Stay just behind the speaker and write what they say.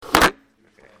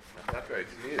Right.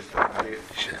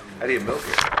 How do you milk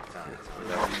it?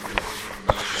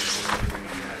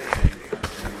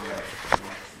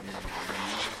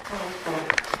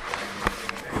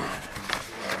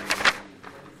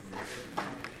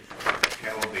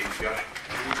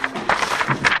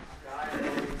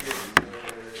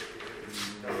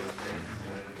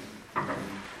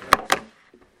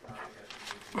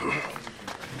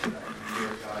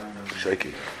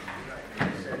 Shaky.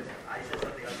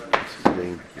 What's his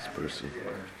name? This person.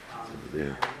 Over there.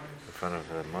 In front of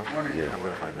the monk? Yeah. I'm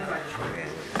going to find out.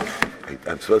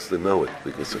 I'm supposed to know it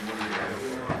because of...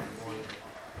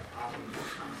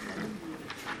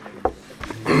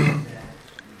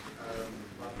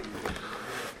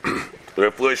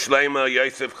 Refuah Shleima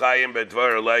Yosef Chaim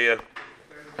Bedvar Aleya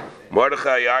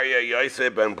Mordechai Arya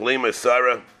Yosef Ben Blima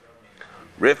Sarah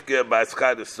Rivka Bas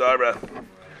Chada Sarah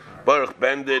Baruch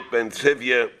Bendit Ben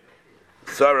Tzivya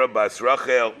Sarah Bas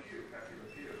Rachel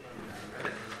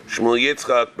Shmuel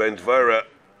Yitzchak Ben Dvara.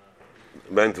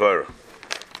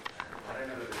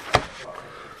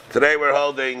 Today we're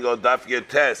holding Daf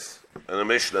Yotes and a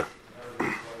Mishnah.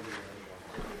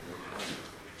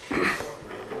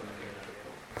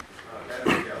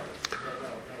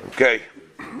 Okay.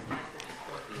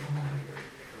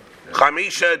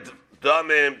 Chamisha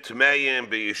damim tmeim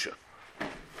be'isha.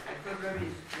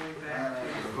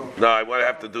 No, I want to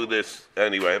have to do this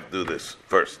anyway. I have to do this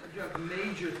first.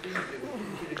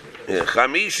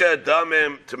 Chamisha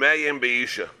damim tmeim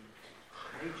be'isha.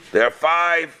 There are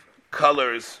 5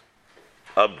 colors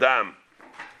of dam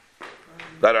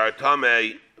that are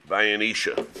tamei by an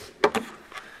isha.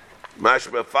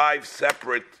 Mashma 5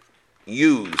 separate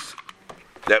hues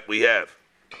that we have.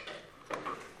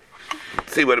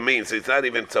 See what it means. It's not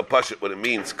even so pashut what it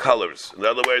means, colors. In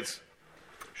other words,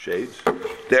 Shades?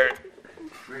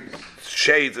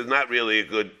 Shades is not really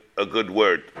a good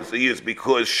word to use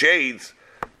because shades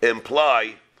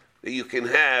imply that you can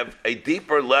have a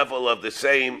deeper level of the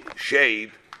same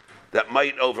shade that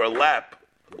might overlap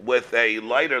with a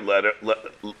lighter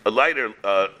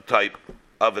type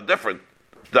of a different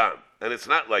dam. And it's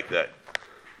not like that.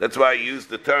 That's why I use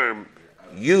the term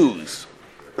use.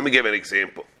 Let me give an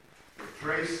example.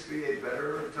 Trace be a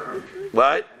better term.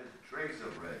 What? Trace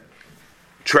of red.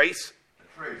 Trace?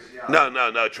 Trace, yeah.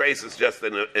 No. Trace is just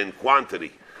in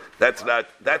quantity. That's not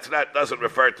doesn't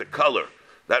refer to color.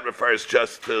 That refers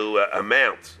just to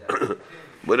amounts.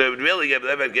 But it would really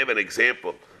give an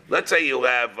example. Let's say you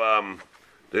have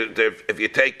if you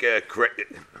take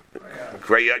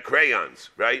crayons,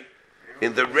 right?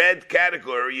 In the red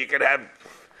category, you could have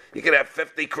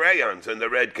 50 crayons in the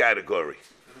red category.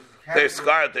 There's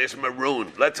scarlet, there's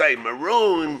maroon. Let's say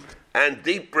maroon and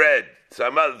deep red.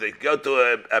 Some other thing. Go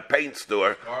to a paint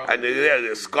store and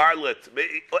there's scarlet,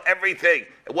 everything.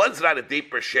 One's not a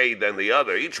deeper shade than the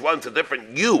other. Each one's a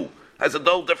different hue. Has a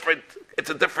whole different. It's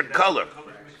a different color.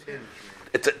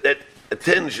 It's a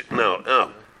tinge.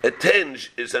 No. A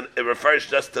tinge it refers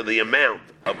just to the amount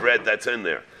of red that's in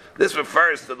there. This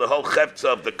refers to the whole chefza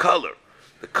of the color.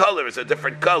 The color is a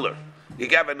different color. You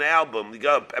have an album, you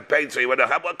go a paint store, you want to,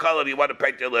 what color do you want to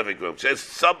paint your living room? It says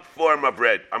some form of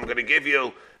red. I'm going to give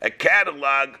you a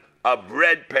catalog of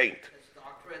red paint. It's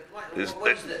dark red. What is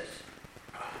this?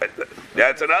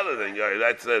 That's another thing.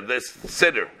 That's this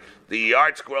sitter, the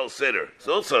Art Scroll sitter.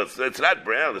 It's not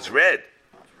brown. It's red.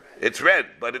 It's red,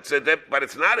 but it's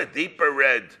not a deeper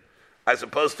red as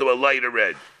opposed to a lighter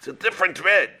red. It's a different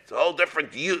red. It's a whole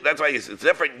different hue. That's why it's a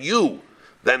different hue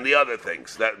than the other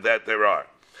things that there are.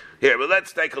 Here, well,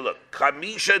 let's take a look.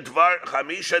 Chamisha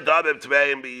dabim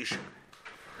tveim b'isha.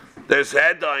 There's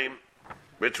hedaim,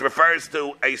 which refers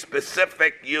to a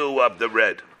specific hue of the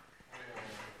red.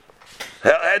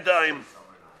 Hedaim.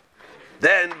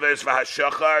 Then there's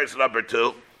v'hashachar is number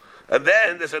 2, and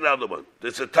then there's another one.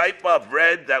 There's a type of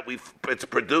red that it's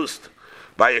produced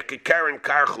by a kikaren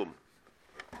karchum.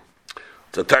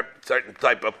 It's a certain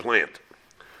type of plant.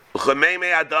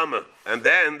 And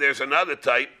then there's another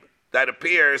type that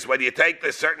appears when you take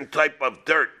this certain type of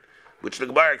dirt, which the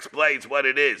Gemara explains what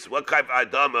it is, what kind of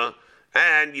adama,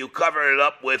 and you cover it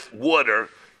up with water,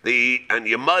 and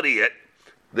you muddy it,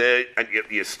 and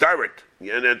you stir it,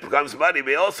 and it becomes muddy.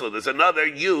 But also, there's another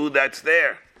hue that's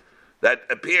there that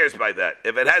appears by that.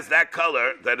 If it has that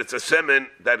color, then it's a siman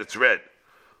that it's red.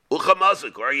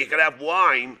 Uchamazik, or you can have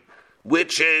wine,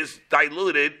 which is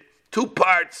diluted 2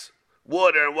 parts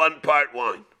water and 1 part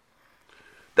wine.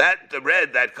 The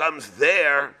red that comes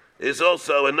there is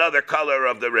also another color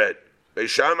of the red.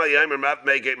 It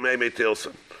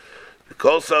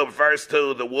also refers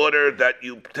to the water that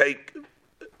you take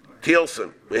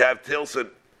tilson. We have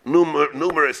tilson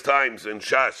numerous times in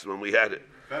Shas when we had it.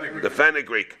 The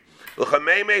fenugreek.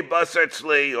 Uchameme basar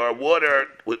tzli, or water,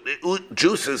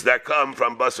 juices that come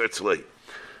from basar tzli.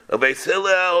 Beis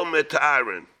Hillel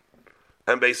mitarin.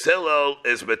 And Beis Hillel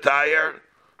is mitayr.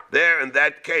 There, in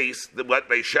that case, what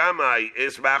Beis Shammai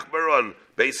is machmer on,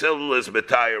 Beis Hillel is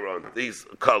mitayr on, these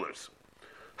colors.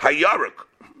 Hayaruk.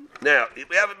 Now, we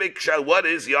have a big show. What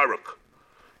is yaruk?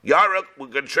 Yaruk, we're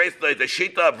going to trace the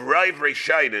shita of Rav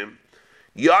Rishainim.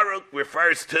 Yaruk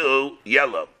refers to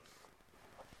yellow.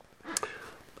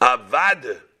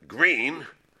 Avad, green,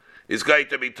 is going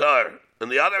to be tar. On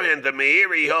the other hand, the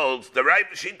Meiri holds, the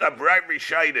shita of Rav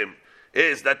Rishainim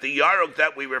is that the yaruk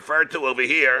that we refer to over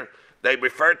here, they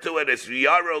refer to it as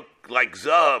yaruk like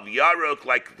zav, yaruk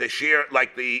like the sheer,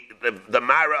 like the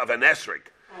mara of an esrig.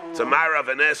 It's a mara of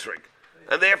an esrig.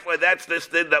 And therefore, that's this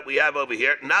thing that we have over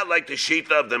here, not like the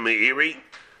shita of the Meiri,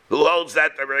 who holds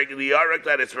that the yaruk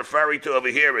that it's referring to over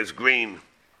here is green.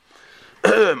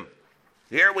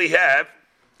 Here we have,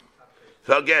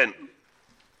 so again,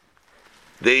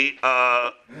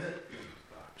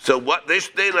 so what this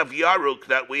thing of yaruk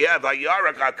that we have,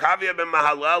 yaruk, akavia ben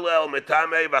mahalalel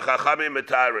mitame v'chachami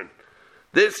mitarin.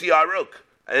 This yaruk,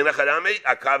 in acharami,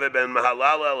 akavia ben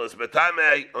mahalalel is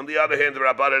mitame. On the other hand, the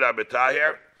rabbanan are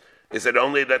mitahir. Is it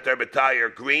only that they're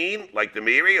mitayir green, like the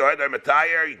Miri, or they're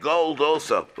mitayir gold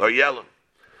also, or yellow?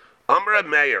 Amra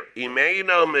Meir,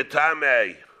 imeino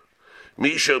mitame,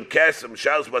 mishum kesem,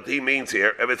 shows what he means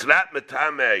here. If it's not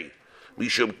mitame,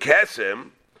 mishum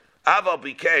kesem, aval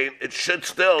bikain, it should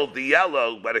still, the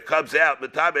yellow, when it comes out,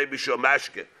 mitame mishum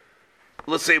mashke.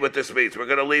 Let's see what this means. We're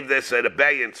going to leave this at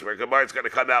abeyance, where Gemara's going to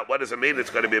come out. What does it mean? It's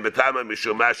going to be mitame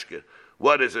mishum mashke.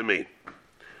 What does it mean?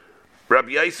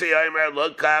 Rabbi Yossi Aimer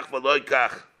loikach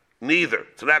v'loikach. Neither.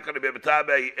 It's not going to be a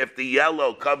mitabe if the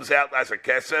yellow comes out as a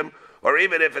kesem, or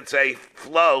even if it's a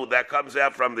flow that comes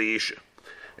out from the isha.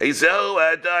 Ezehu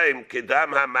adaim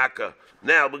kedam hamaka.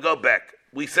 Now we go back.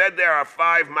 We said there are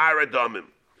 5 maradomim.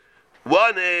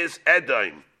 One is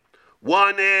edaim.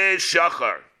 One is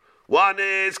shachar. One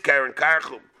is karen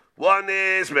karchum. One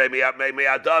is maybe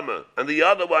adama, and the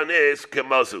other one is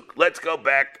kemozuk. Let's go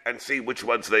back and see which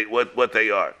ones what they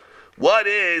are. What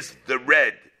is the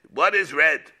red? What is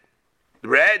red?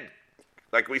 Red,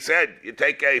 like we said, you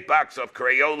take a box of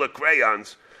Crayola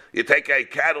crayons, you take a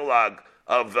catalog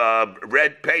of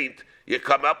red paint, you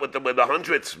come up with them with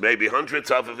maybe hundreds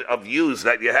of views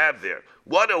that you have there.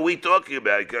 What are we talking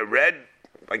about? Red,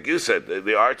 like you said,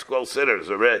 the art scroll sitters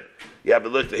are red. You have to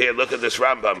look here. Look at this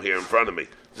Rambam here in front of me.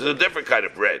 This is a different kind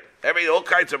of red. All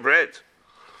kinds of reds.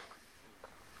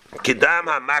 Kidam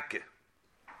hamakeh.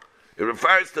 It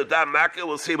refers to dam makeh.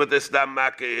 We'll see what this dam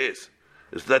makeh is.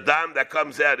 It's the dam that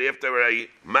comes out after a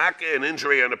makeh, an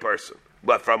injury on a person.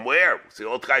 But from where? We see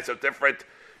all kinds of different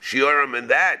shiurim in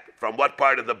that. From what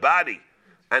part of the body?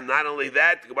 And not only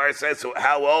that, the Gemara says, so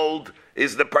how old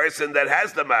is the person that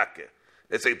has the makeh?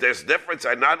 It's like there's difference,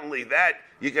 and not only that,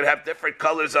 you can have different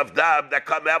colors of dam that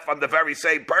come out from the very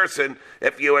same person.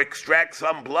 If you extract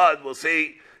some blood, we'll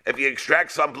see, if you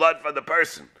extract some blood from the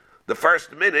person, the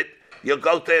first minute, you'll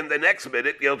go to him the next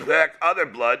minute, you'll extract other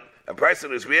blood. A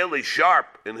person is really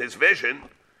sharp in his vision,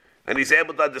 and he's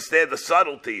able to understand the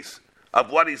subtleties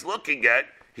of what he's looking at.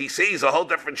 He sees a whole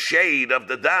different shade of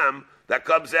the dam that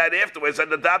comes out afterwards, and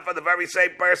the dam for the very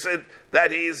same person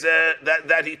that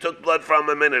that he took blood from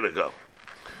a minute ago.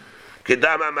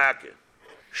 Kedam hamakeh.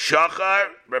 Shachar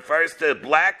refers to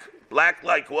black. Black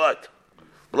like what?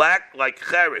 Black like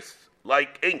cheres,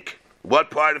 like ink. What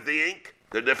part of the ink?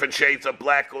 There are different shades of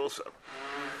black also.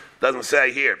 Doesn't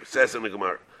say here, but it says in the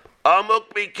Gemara. Amuk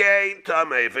mikain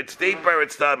tameh. If it's deeper,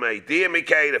 it's tameh. Dia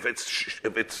mikain. If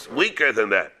it's weaker than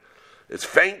that, it's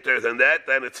fainter than that,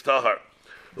 then it's tahar.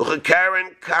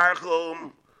 Uchakaren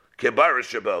karchum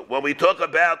kibarishabo. When we talk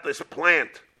about this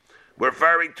plant, we're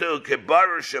referring to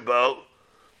kibarishabo,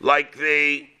 like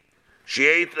the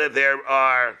shieta. There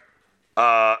are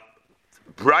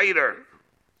brighter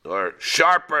or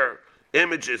sharper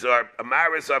images or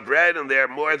amaris of red, and they're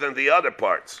more than the other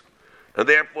parts. And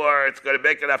therefore, it's going to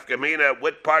make an afkamina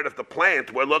what part of the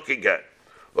plant we're looking at.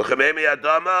 Uchamemi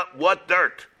adama, what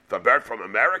dirt? Dirt from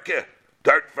America?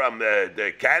 Dirt from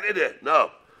Canada?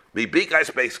 No. Bibikai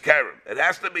space karim. It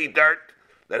has to be dirt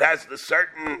that has the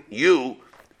certain hue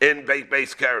in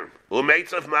base karim.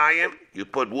 Umates of mayim, you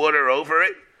put water over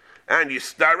it, and you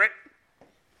stir it.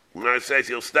 It says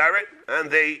you'll stir it,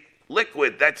 and the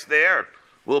liquid that's there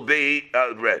will be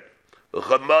red. It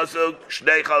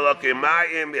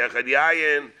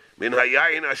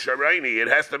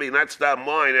has to be not stam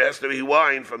wine, it has to be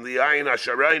wine from the ayin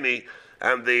hasharayni,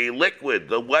 and the liquid,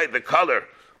 the color,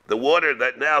 the water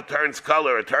that now turns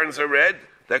color, it turns a red,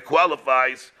 that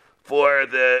qualifies for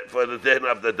the din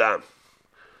of the dam.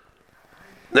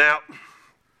 Now,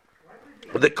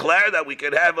 the clear that we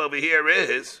could have over here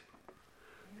is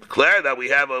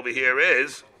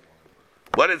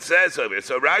what it says over here.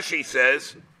 So Rashi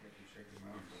says,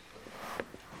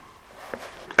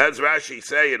 as Rashi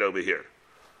say it over here,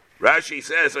 Rashi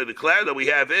says, so the clear that we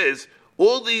have is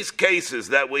all these cases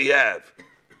that we have.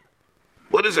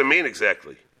 What does it mean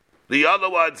exactly? The other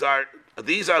ones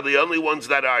these are the only ones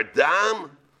that are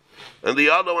dam, and the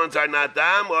other ones are not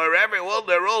dam,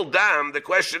 they're all dam. The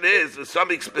question is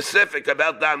something specific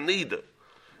about dam niddah.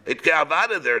 It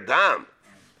kavada their dam.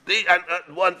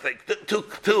 One thing, two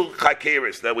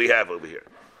chakiris that we have over here.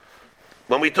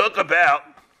 When we talk about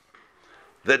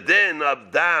the din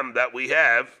of dam that we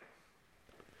have,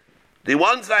 the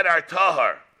ones that are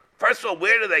tahar, first of all,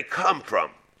 where do they come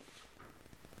from?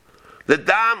 The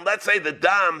dam, let's say the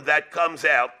dam that comes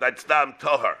out, that's dam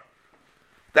tahar,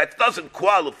 that doesn't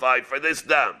qualify for this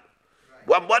dam.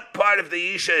 Well, what part of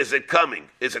the isha is it coming?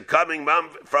 Is it coming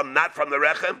from not from the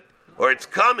rechem? Or it's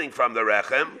coming from the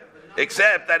rechem,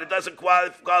 except that it doesn't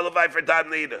qualify for dam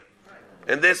niddah.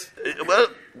 And this,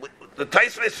 the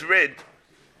Taisvis Rid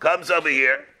comes over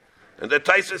here, and the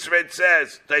Taisvis Rid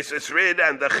says, Taisvis Rid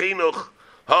and the Chinuch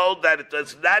hold that it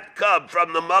does not come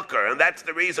from the mucker, and that's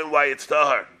the reason why it's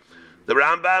tahar. The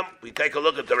Rambam, we take a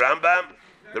look at the Rambam.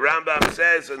 The Rambam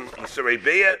says in Yisrei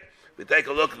Biyah, we take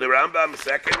a look at the Rambam a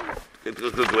second.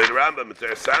 Look at the way the Rambam is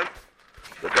interessant.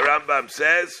 But the Rambam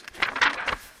says,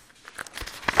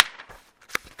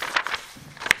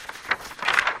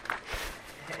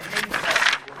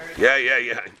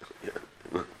 yeah.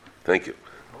 Thank you.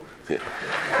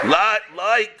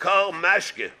 Like kol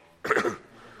mashke,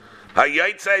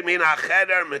 hayotze min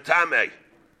hacheder mitamei.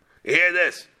 You hear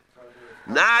this?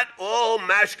 Not all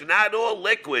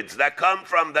liquids that come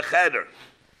from the cheder,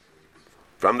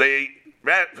 from the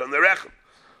rechem,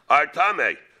 are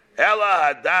tamei.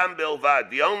 Ela hadam bilvad.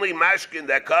 The only mashkin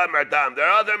that come are dam. There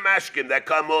are other mashkin that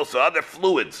come also, other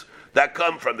fluids that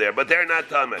come from there, but they're not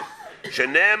tamei.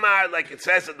 Shenemar, like it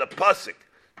says in the pasuk,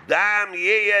 dam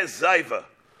yeh zayva.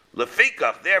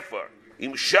 Lefikach, therefore,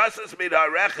 im shasas mid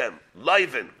harechem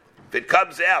leivin. If it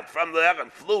comes out from the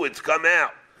rechem, fluids come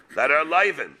out that are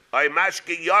leivin. Ay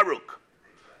mashki yaruk.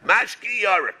 Mashki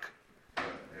yaruk.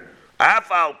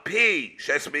 Afal pi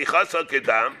shesmichasa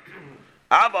kedam.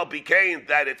 Aval became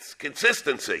that its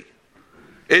consistency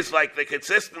is like the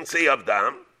consistency of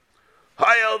dam.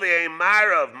 Hayel the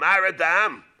mara of mara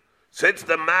dam. Since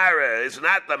the mara is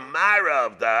not the mara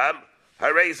of dam,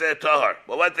 hareze tahar.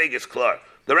 Well, one thing is clear.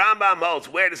 The Rambam holds,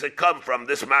 where does it come from,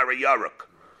 this mara yaruk?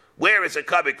 Where is it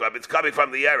coming from? It's coming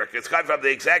from the yaruk. It's coming from the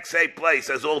exact same place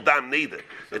as all dam niddah.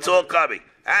 It's all coming.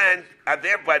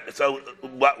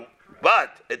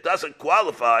 But it doesn't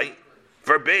qualify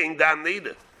for being dam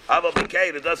niddah. Aval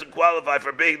B'Kain, it doesn't qualify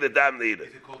for being the dam niddah.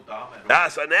 Is it called dam?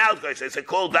 So now it's going to say, is it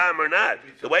called dam or not?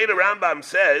 The way the Rambam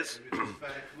says,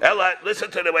 Ella,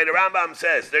 listen to the way the Rambam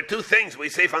says. There are two things we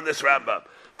see from this Rambam.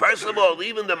 First of all,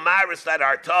 even the maris that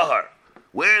are tahar,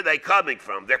 where are they coming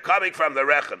from? They're coming from the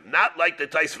rechem, not like the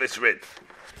Taisvis Rid.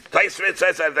 Taisvis Rid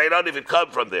says that they don't even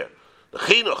come from there. The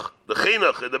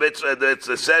chinuch in the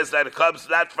mitzvah says that it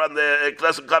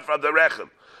doesn't come from the rechem.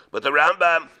 But the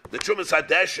Rambam, the Trumas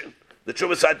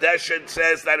Hadeshin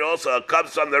says that also it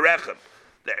comes from the rechem.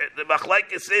 The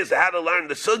machlekes is how to learn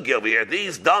the sugi over here.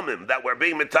 These damim that were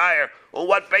being mitayr, on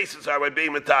what basis are we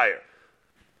being mitayr?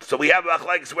 So we have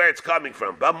machlekes where it's coming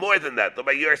from. But more than that, the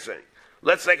way you're saying.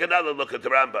 Let's take another look at the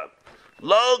Rambam.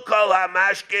 Lo kol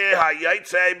hamashke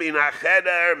hayotze min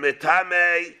hacheder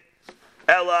mitamei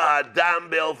ela hadam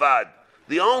bilvad.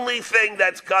 The only thing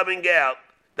that's coming out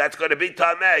that's going to be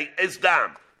tamei is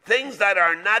dam. Things that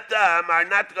are not dam are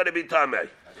not going to be tamei.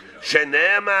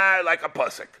 Shenemar, like a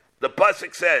pasuk. The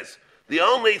pasuk says the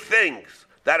only things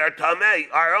that are tamei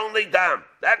are only dam.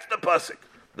 That's the pasuk.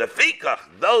 The fikach,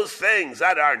 those things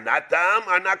that are not dam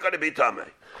are not going to be tamei.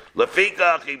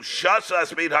 Lefikach im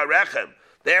shasas mid harechem.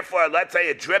 Therefore, let's say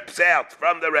it drips out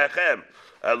from the rechem,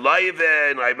 a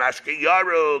leivin, a mashki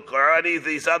yaruk, or any of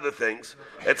these other things.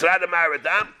 It's not a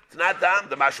maradam. It's not dam.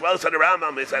 The mashmalos of the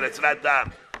Rambam is that it's not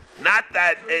dam. Not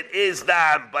that it is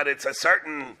dam, but there's a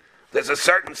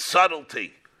certain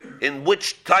subtlety in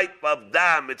which type of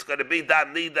dam it's going to be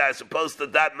dam niddah as opposed to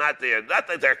dam not there. Not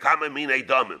that they're common mine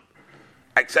damim,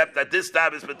 except that this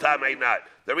dam is betamei not.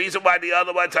 The reason why the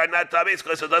other ones are not tamei is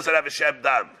because it doesn't have a shem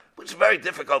dam, which is very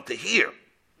difficult to hear.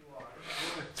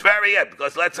 It's very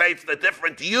because let's say it's the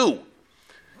different you.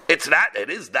 It's not.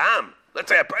 It is dam, Let's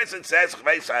say a person says,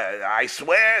 I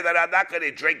swear that I'm not going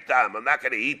to drink dam, I'm not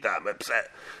going to eat dam.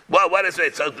 Well, what is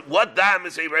it? So what dam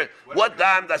is he? What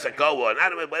dam does it go on? I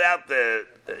don't mean, without the,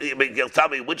 he'll tell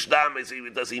me which dam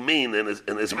does he mean in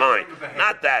his mind.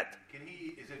 Not that.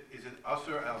 Is it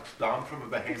usher al dam from a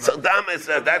behemoth? So dam is,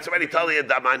 that's already totally a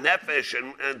dam nefesh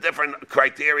and different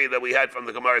criteria that we had from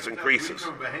the Gemara's increases.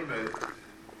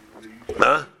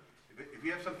 Huh? If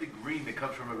you have something green that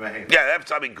comes from a behemoth. Yeah, that's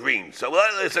something green. So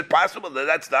is it possible that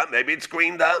that's dam? Maybe it's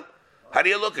green dam? How do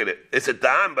you look at it? Is it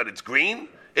dam, but it's green?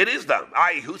 It is dam.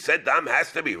 Who said dam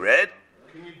has to be red?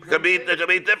 There could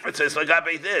be differences. Like I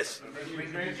made this.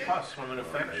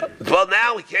 Well,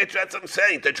 now we can't. That's what I'm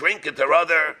saying. To drink it, there are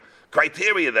other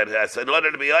criteria that it has. In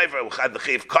order to be over, we had the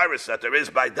chiv karis that there is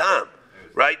by dam,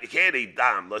 right? You can't eat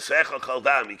dam. L'secha kol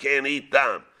dam. You can't eat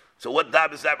dam. So what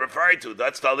dam is that referring to?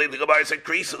 That's the Gemara said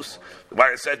krisus. The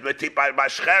Gemara said metipa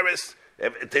mashcheres.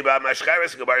 Tiba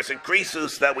mashcheres. The Gemara said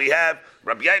krisus that we have.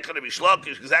 Rabbi Yechon and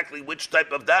Bishlokish exactly which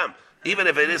type of dam. Even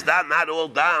if it is dam, not all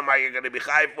dam are you going to be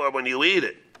chayiv for when you eat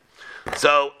it.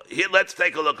 So here, let's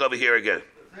take a look over here again.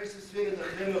 Let's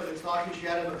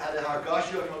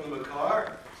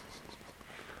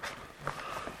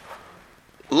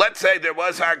say there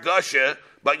was hargasha,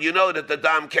 but you know that the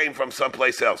dam came from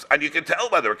someplace else, and you can tell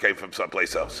whether it came from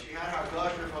someplace else. She had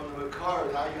hargasha from the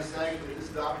makar. Now you're saying that this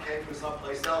dam came from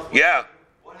someplace else. Yeah.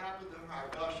 What happened to her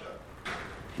hargasha?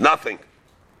 Nothing.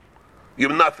 You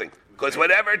have nothing. Because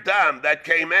whatever dam that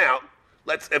came out,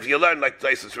 if you learn like the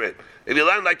Taisus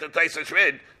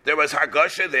Rid, there was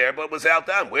hargasha there, but it was out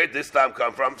dam. Where did this dam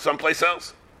come from? Someplace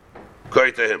else.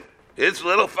 According to him. It's a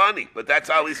little funny, but that's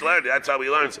how he's learned it. That's how he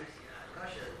learns it.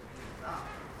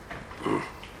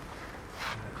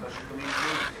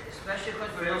 Especially because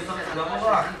Why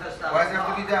does it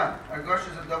have to be down?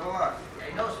 Hargasha is a double lock.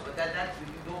 I know, but that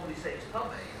you normally say it's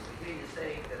tummy. Here you're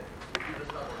saying that he was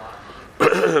double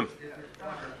lock.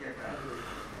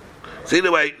 See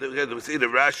the way, see the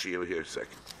Rashi over here a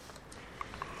second.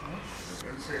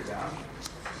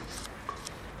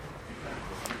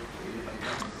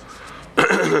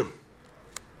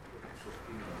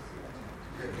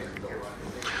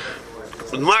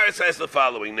 Mara says the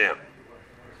following now.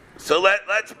 So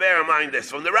let's bear in mind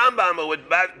this. From the Rambam it would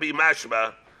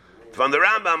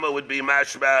be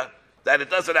mashma. That it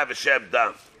doesn't have a shev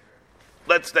dam.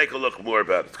 Let's take a look more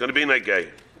about it. It's going to be negay.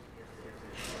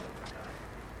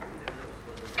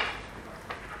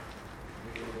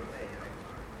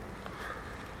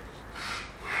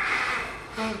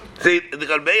 See, the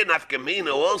Galbei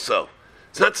Nafkamina also.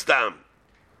 It's not stam.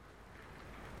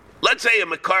 Let's say a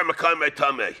makar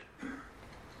metameh.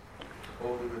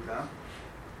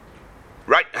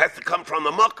 Right, it has to come from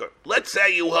a makar. Let's say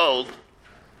you hold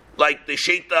like the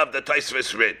shita of the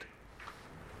Taisvis Rid.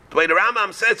 The way the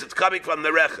Rambam says it's coming from the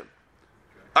rechem.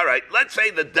 All right, let's say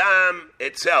the dam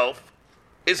itself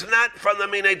is not from the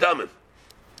minei damim.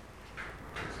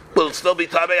 Will it still be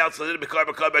tameh outside the makar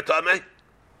metameh?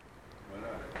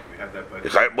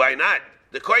 Why not?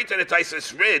 According to the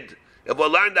Taisus Rid, if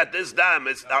we'll learn that this dam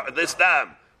is this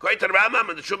dam, according to the Rambam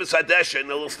and the Shumas Hadeshin,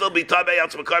 it will still be tamei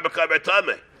out of makar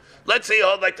tamei. Let's say you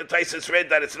hold like the Taisus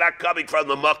Rid that it's not coming from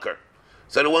the mucker,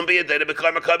 so there won't be a day to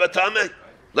makar tamei.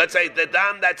 Let's say the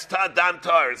dam that's dam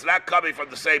tar is not coming from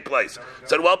the same place,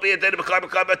 so there won't be a day to makar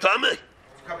tamei.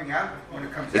 It's coming out when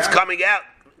it comes out. It's coming out.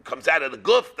 It comes out of the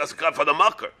guf. Doesn't come from the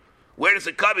mucker. Where is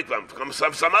it coming from? It comes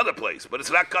from some other place, but it's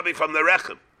not coming from the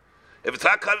rechem. If it's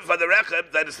not coming from the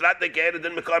rechem, then it's not negated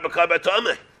in makar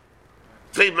tamei.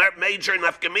 See, major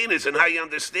nafkaminas and how you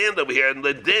understand over here in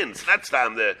the din. It's not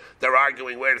time they're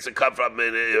arguing where does it come from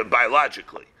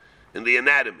biologically, in the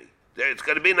anatomy. It's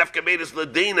going to be nafkaminas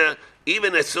ladina,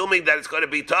 even assuming that it's going to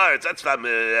be tar. That's not an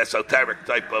esoteric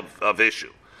type of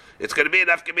issue. It's going to be an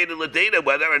nafkamina ladina,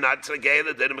 whether or not it's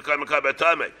negated in makar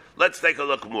tamei. Let's take a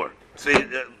look more.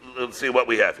 Let's see what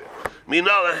we have here.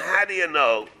 Minola, how do you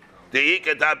know? How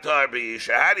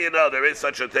do you know there is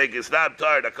such a thing as dam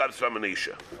tar that comes from an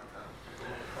isha?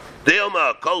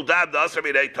 Dilma, kol dam dasar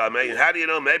tamei. How do you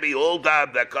know maybe all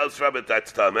dam that comes from it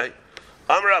that's tamei?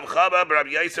 Amar Rav Chaba, Rav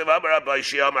Yosef, Amar Rav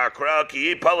Baishia, Amar Kra,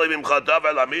 ki yipalim imcha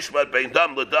davar lamishmat bein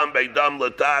dam ledam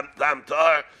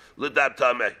tar ledam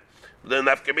tamei. The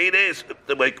nafkamina is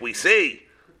the way we see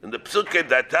in the psukim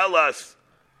that tell us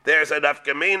there's a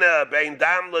nafkamina bein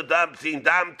dam ledam between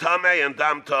dam tamei and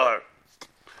dam tar.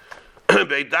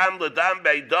 Beidam ledam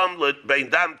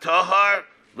beidam tahar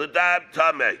ledam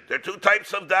tamei. There are two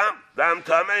types of dam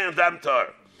tamei and dam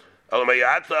tar.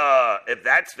 If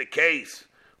that's the case,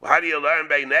 how do you learn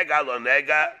bei nega lo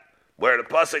nega? Where the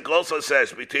pasuk also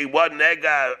says between one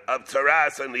nega of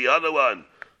taras and the other one,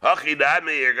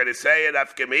 Hachidami, you're going to say it,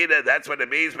 Afkamina, that's what it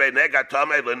means by nega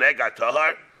tamei lenega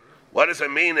tahar. What does it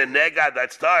mean in nega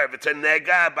that's tahar? If it's a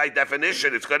nega, by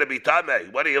definition, it's going to be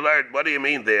tamei. What do you learn? What do you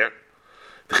mean there?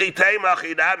 Chitei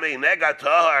machidami, nega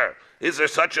tahar. Is there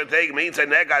such a thing? Means a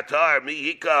nega tahar,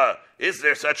 mi'ika. Is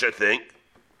there such a thing?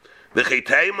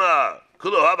 V'chitema,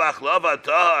 kulu havachlava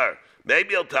tahar.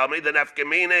 Maybe you'll tell me that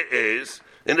nafkamina is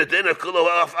in the din of kulu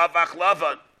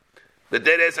havachlava. The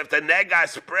din is if the nega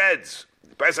spreads,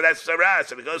 the person has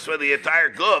saras, and it goes for the entire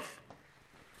goof.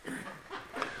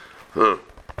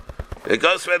 It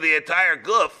goes for the entire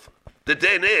goof. The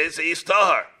din is he's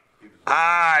tahar.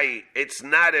 It's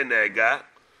not a nega.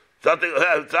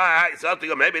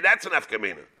 Something, maybe that's an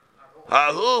afkamina.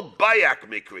 Hahu bayak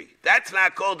mikri. That's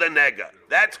not called a nega.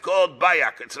 That's called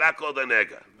bayak. It's not called a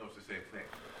nega.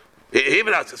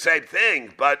 Even though it's the same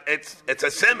thing, but it's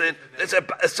a simon. There's a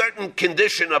certain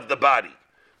condition of the body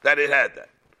that it had that.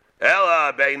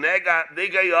 Ela nega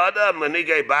yadam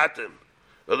lenigay batim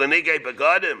or lenigay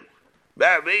begadim.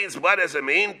 That means, what does it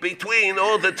mean? Between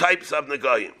all the types of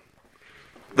negayim,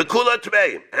 the kula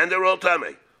tmeim and the rol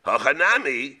tamei.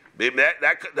 Hachanami.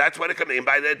 That's what it can mean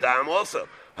by the dam also.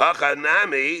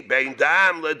 Hachanami bein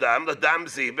dam ledam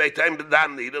ziv bein dam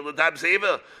niddah ledam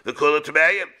ziva the kula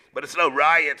tmeim. But it's no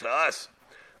riot to us.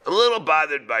 I'm a little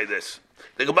bothered by this.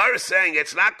 The Gemara is saying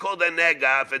it's not called a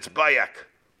nega if it's bayak.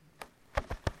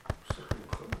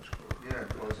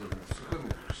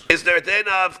 Is there a din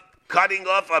of cutting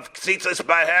off of tzitzis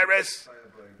baheres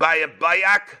by a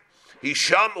bayak?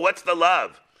 What's the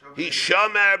love? He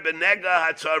shomer b'nega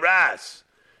hatzaras.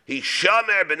 He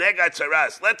shomer b'nega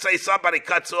hatzaras. Let's say somebody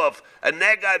cuts off a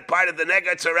nega, part of the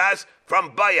nega hatzaras,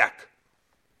 from bayak.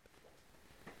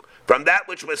 From that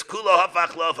which was kulo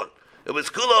hafach lovan. It was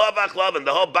kulo hafach lovan.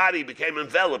 The whole body became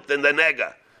enveloped in the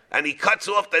nega. And he cuts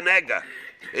off the nega.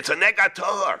 It's a nega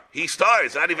tahar. He's tahar.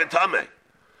 It's not even tameh.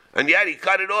 And yet he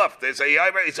cut it off. There's a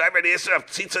issue of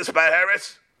tzitzis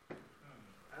baheres.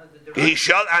 He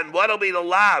shall, and what'll be the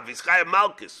lav? He's chayav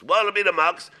malchus. What'll be the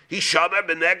malchus? He shomer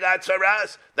b'nega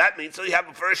atzaras. That means so you have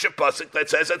a first pasuk that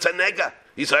says it's a nega.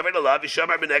 He's over the lav. He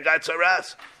shomer b'nega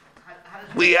atzaras.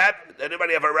 We have.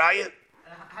 Anybody have a riot?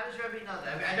 How does Rabbi know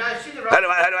that? I know I've seen the how do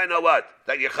I know what?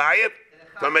 That you're chayav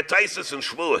from Metaisus and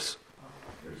Shvuas.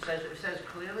 It says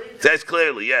clearly. It says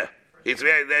clearly, yeah. It's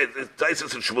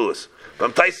Taisus and Shvuas.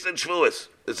 From Taisus and Shvuas.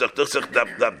 It's a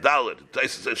Dalit,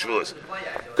 Taisus and Shvuas.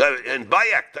 And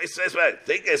Bayak, Taisus says, what?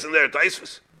 Think isn't there a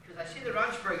Taisus? Because I see the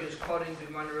Ranchberg is quoting the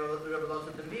Rabbi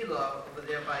Moshe Brown over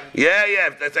there by... Yeah.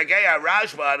 It's like a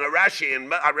Rashba and a Rashi and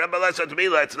Rabbi Moshe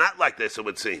Brown. It's not like this, it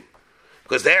would seem.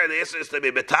 Because there the answer is to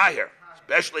be Betahir.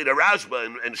 Especially the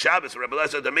Rashba and Shabbos, Rabbi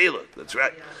Moshe Brown. That's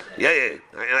right. Yeah.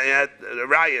 I had the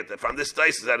riot from this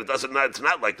Taisus that it's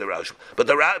not like the Rashba. But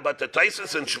the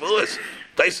Taisus and Shvuas,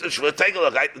 take a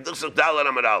look. This is Dalet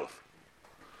Amud Aleph.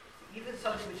 Even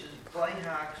something which is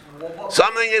bayak.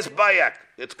 Something is bayak.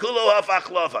 It's kulo hafach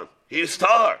lovan. He's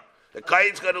tahar. The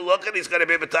kain's going to look and he's going to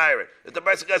be betayre. If the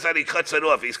person goes out, he cuts it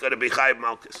off. He's going to be chayiv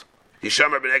malchus. He's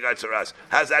shomer b'nega atzaras.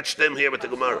 How's that stem here with the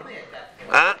Gemara?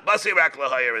 Basi rak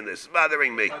lahayir in this.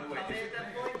 Bothering me.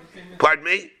 Pardon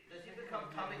me? Does he become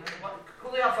tummy?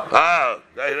 Oh,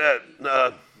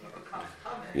 no.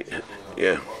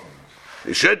 Yeah.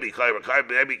 It should be chayiv.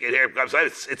 Maybe you can hear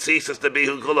it. It ceases to be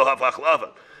kulo hafach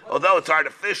lovan. Although it's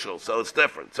artificial, so it's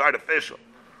different. It's artificial.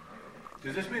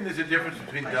 Does this mean there's a difference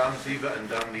between dam ziva and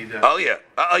dam niddah? Oh, yeah.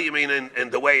 Oh, you mean in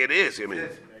the way it is, you mean?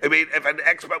 I mean, if an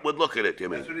expert would look at it, you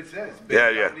mean? That's what it says.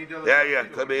 Yeah.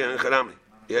 Could be in Chanami.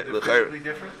 Yeah, is it physically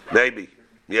different? Maybe.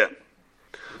 Yeah.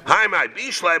 Hi, my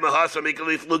Bishlai Mahasa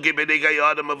Mikalif Lugi Beniga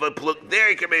Yadam of a pluk. There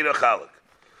you can be no chalik.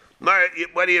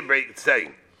 What are you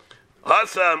saying?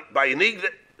 Hasa, by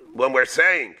Nigda, when we're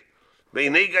saying,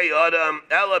 Beniga Yadam,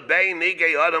 Ella Bein Niga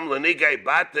Yadam, Lenigay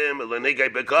Batim, Lenigay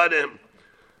Begadim,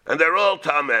 and they're all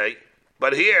Tameh.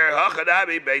 But here,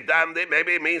 Hachadabi,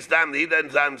 maybe it means Dam Nidah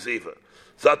and Dam Ziva.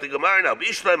 So the Gemara now,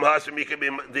 Bishlem Hasim, you could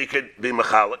be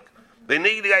Machalik. The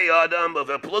Nidai Adam of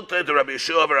a Plukta to Rabbi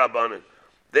Yeshua Rabbanan.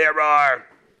 There are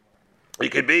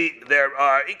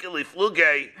equally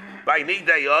Fluge by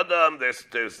Nidai Adam, there's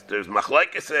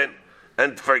Machlaikis in,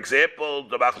 and for example,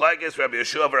 the Machlaikis Rabbi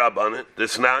Yeshua Rabbanan,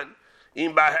 there's none.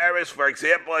 In Baharis, for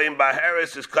example, in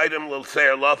Baharis is Kaidim Lil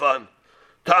Seir Lavan.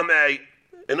 Tameh,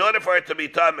 in order for it to be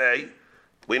Tameh,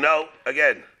 we know,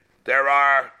 again, there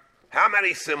are how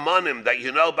many simonim that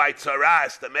you know by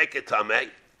tzaras to make it tameh?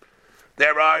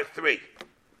 There are 3.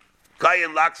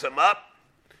 Kayin locks him up,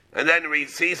 and then he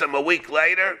sees him a week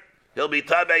later. He'll be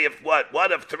tameh if what?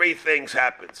 One of 3 things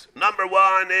happens. Number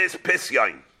 1 is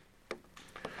pisyain.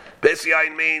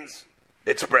 Pisyain means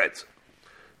it spreads.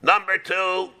 Number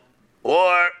 2,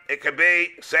 or it could be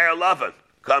Sarah Lovin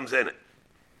comes in it.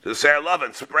 So Sarah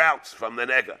Lovin sprouts from the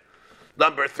nega.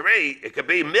 Number 3, it could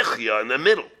be Michya in the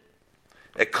middle.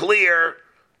 A clear,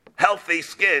 healthy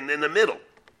skin in the middle.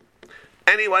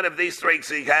 Any one of these 3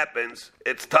 things happens,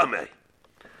 it's Tameh.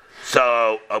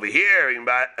 So over here,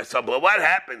 but what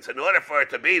happens in order for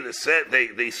it to be the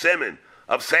siman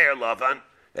of Sarah Lovin?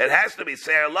 It has to be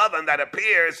Sarah Lovin that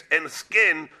appears in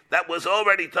skin that was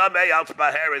already Tameh al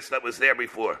Baharis that was there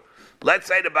before. Let's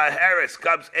say the Baharis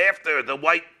comes after the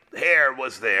white hair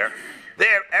was there.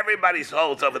 There, everybody's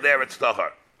holds over there, it's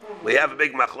Tahar. We have a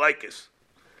big machlaikis.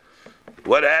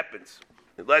 What happens?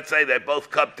 Let's say they both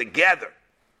come together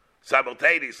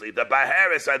simultaneously. The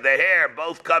Baharis and the hair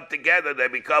both come together, they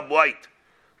become white.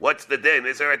 What's the din?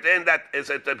 Is there a din that, is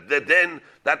it the din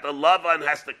that the Lavan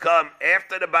has to come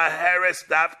after the Baharis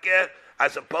Dafke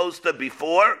as opposed to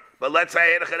before? But let's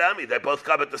say they both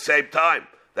come at the same time,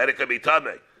 that it could be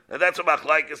Tameh. And that's a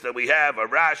machlaikis that we have, a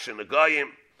Rash and a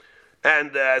Goyim.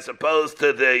 And as opposed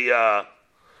to the,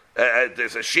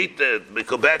 there's a Shita,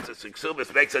 Mikubetzis,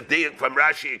 Iksubis, makes a diuk from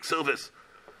Rashi, Iksubis.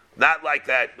 Not like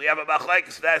that. We have a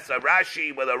machlaikis that's a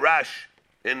Rashi with a Rash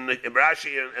in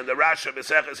Rashi and the Rash of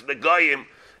Meseches and the Goyim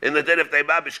in the din if they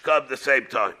mabish come at the same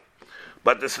time.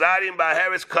 But the Snadim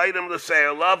Baharis kaidim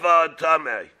l'seir lava and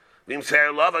tameh. Means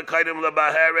seir lava kaidim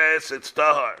l'baharis, it's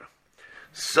tahar.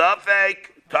 Safek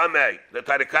tameh. The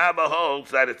Tadikaba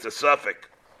holds that it's a suffix.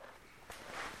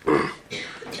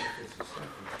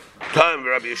 Time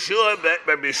Rabbi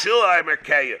Yeshua Aimer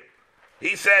Keya.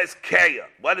 He says Keya.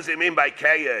 What does he mean by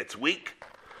Keya? It's weak.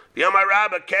 The Yomar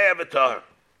Rabba Keya V'Tahar.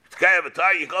 It's Keya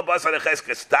V'Tahar. You go bas on a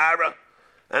cheskes Tara,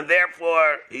 and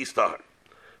therefore he's Tahar.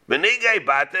 Benigay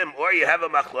Batim, or you have a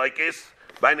machlaikis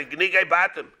by Nigay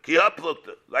Batim. Ki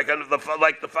haplukta, like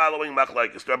the following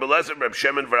machlaikis. Rabbi Lezer, Rabbi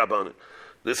Shimon, V'Rabbanan.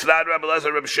 The Snad Rabbi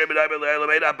Lezer, Rabbi Shimon, Rabbi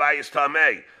Lezer, Abayis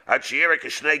Tamei. At Shiera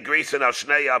Kishnei Grisin al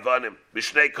Shnei Avanim,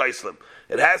 Bishnei Kaislim.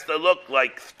 It has to look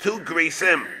like 2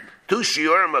 grisim, 2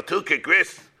 shiurim, or 2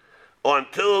 kegris, on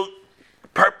 2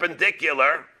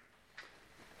 perpendicular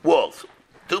walls.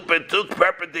 2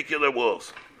 perpendicular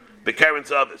walls.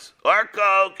 Bekerens others.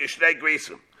 Arko Kishnei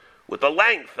Grisim. With the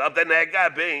length of the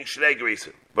nega being Shnei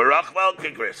Grisim. Barachval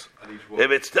kegris.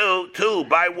 If it's 2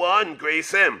 by 1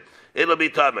 grisim, it'll be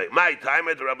Tamei. My time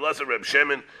at Rabbi Lezer, Rabbi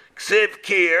Shimon, Ksiv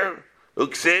Kir,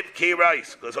 Uksiv Ki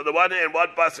rice. Because on the one hand, one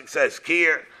pasuk says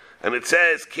Kir, and it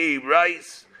says Ki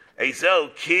rice.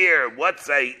 Ezel Kir, what's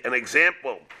an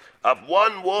example of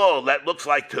one wall that looks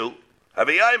like 2?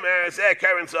 Aviyaymer is there,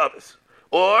 Karen Savis.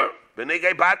 Or,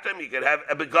 Benigay Batim, you could have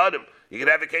a begodim. You could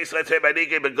have a case, let's say,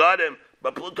 Benigay begodim,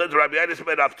 but Pluton's Rabbi Yadis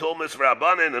of Thomas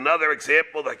Rabbanan, another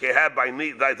example that you have by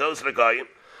those Nagayim.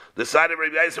 The side of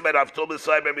Rabbi Yadis of Thomas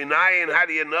Rabbi Nayin, how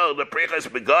do you know the Prichas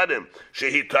begodim,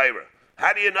 Shehi Taira?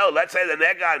 How do you know? Let's say the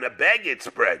nega and the beged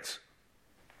spreads.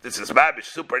 This is mabish,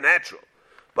 supernatural.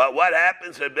 But what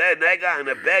happens to the nega and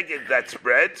the beged that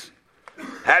spreads?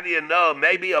 How do you know?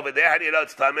 Maybe over there, how do you know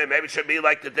it's tameh? Maybe it should be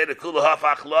like the din of kulahaf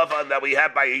achlava that we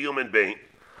have by a human being.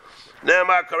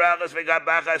 Ne'emar karachas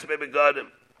v'gabachas bebegodim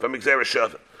from Xera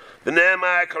Shava. The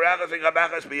ne'emar karachas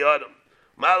v'gabachas beyodim.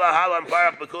 Malahalam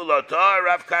parach b'kulotar,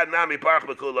 Rav Kadnami parach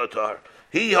b'kulotar.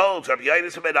 He holds Rabbi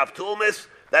Yadis ben Avtulmis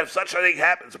that if such a thing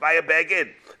happens by a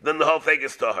beged, then the whole thing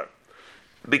is tahar.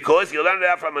 Because you learn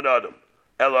that from an adam.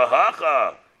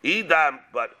 Elahacha idam,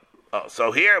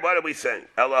 so here, what are we saying?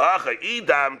 Elahacha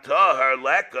idam tahar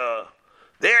leka.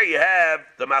 There you have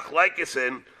the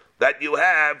machlaikisin that you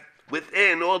have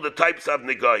within all the types of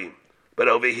negayim. But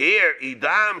over here,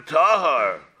 idam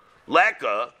tahar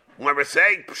leka, when we're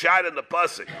saying pshat in the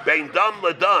pasuk, bein dam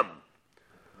ladam.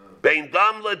 Bein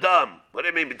dam ladam. What do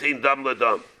you mean between dam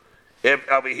ladam? If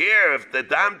over here, if the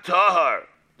dam tahar,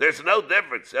 there's no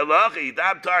difference. Elachi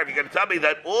dam tahar. If you're going to tell me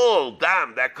that all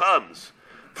dam that comes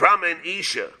from an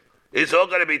isha is all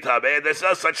going to be tameh, and there's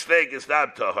no such thing as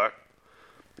dam tahar.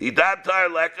 Idam tahar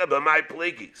leka b'mai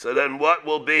pligi. So then, what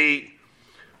will be?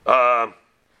 So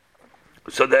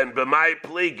then, b'mai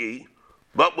pligi,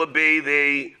 what would be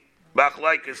the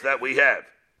machlaikas that we have?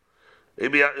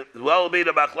 Well, be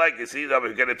the machlaikas.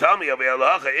 You're going to tell me over here,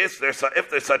 if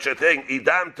there's such a thing,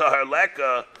 idam tahar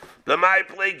leka b'mai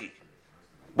pligi.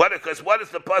 Because what is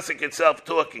the pasuk itself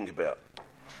talking about?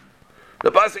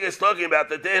 The pasuk is talking about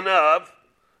the din of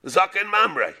zaken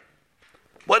mamre.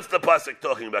 What's the pasuk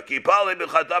talking about? Kipali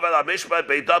b'chadav al mishpat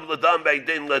beidam ladam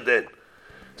beidin ladin.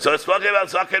 So it's talking about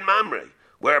zaken mamre,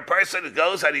 where a person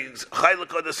goes and he's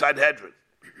chaylik on the Sanhedrin,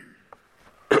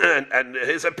 and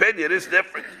his opinion is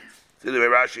different. See the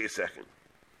Rashi a second.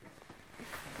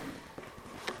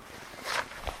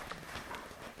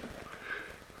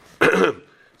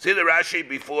 See the Rashi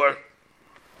before?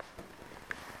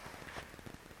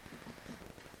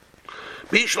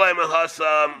 Bishleim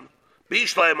Hasam,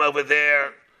 Bishleim over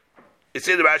there. You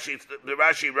see the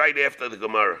Rashi right after the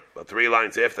Gemara, about 3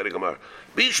 lines after the Gemara.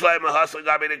 Bishleim Hasam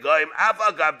gabi the Goyim,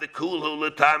 Ava gab the Kulhu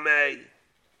L'tamei.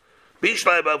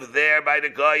 Bishleim over there by the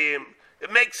Goyim.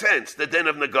 It makes sense, the din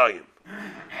of the Goyim.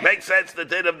 Makes sense, the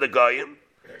din of the Goyim,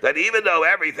 that even though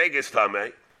everything is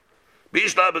Tamei,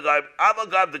 Bishleim Goyim, Ava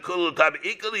gab the Kulhu L'tamei,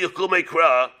 equally Yukume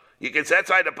Kra, you can set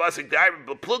aside the Pasuk Dairim,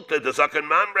 but Plukta, the Zakan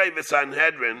Mamrei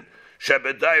V'Sanhedrin,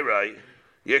 Shebedairai,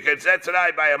 you can set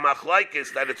aside by a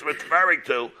machlaikis that it's referring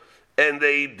to, and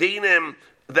the dinim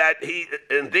that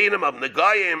in dinim of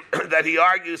Nagayim that he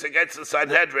argues against the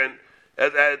Sanhedrin,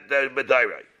 the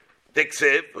Bedairai.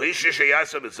 Diksiv,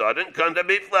 Rishishayasa B'Zadin, Kanda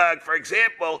Biflag. For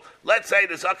example, let's say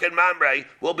the Zakan Mamrei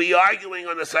will be arguing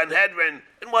on the Sanhedrin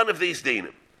in one of these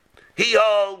dinim. He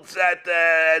holds that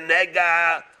the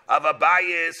nega of a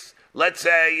bias, let's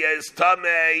say, is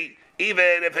tamei,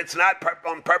 even if it's not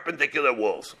on perpendicular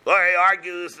walls. Or he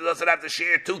argues he doesn't have to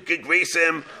share 2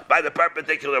 kigrisim by the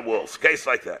perpendicular walls. Case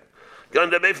like that. Or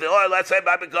let's say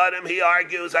by Begadim, he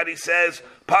argues that he says,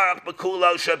 Parach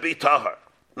Bekulo should be tahar.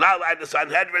 Now like the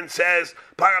Sanhedrin says,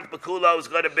 Parach Bekulo is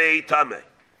going to be tamei.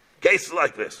 Cases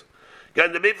like this.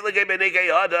 Of a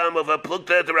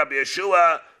plukta to Rabbi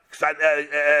Yeshua,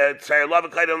 Seir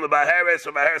Lovin Kaidim L'Baheres,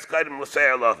 or Baheres Kaidim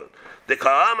L'Seir Lovin. The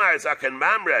Ka'amar Zaken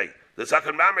Mamrei, the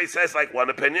Zaken Mamrei says like one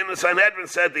opinion, the Sanhedrin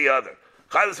said the other.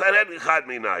 Chad Sanhedrin Chad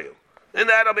Minayu. And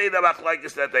that'll be the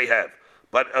machlaikis that they have.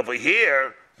 But over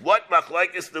here, what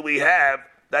machlaikis do we have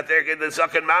that the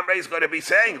Zaken Mamrei is going to be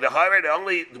saying?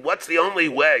 What's the only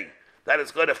way that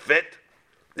it's going to fit?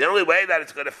 The only way that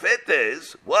it's going to fit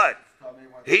is what?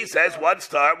 He says, what's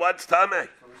tar, what's tameh?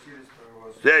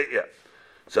 Yeah.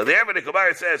 So therefore the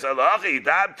Gemara says, Alachi,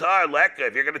 dam tar leka,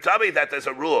 if you're going to tell me that there's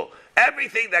a rule,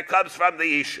 everything that comes from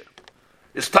the Isha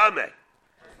is tameh.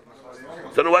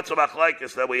 So what's the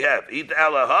machlaikis that we have? Id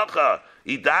elahacha,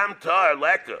 idam tar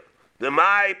leka, the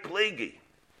mai pligi.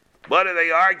 What are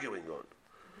they arguing on?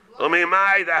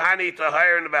 Umimai dahani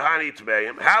tahir and bahani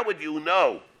tmeim. How would you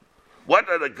know? What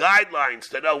are the guidelines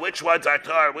to know which ones are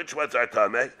tar, which ones are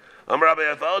tameh? Rabbi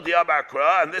Avod Yabar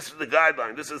Kra, and this is the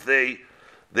guideline. This is the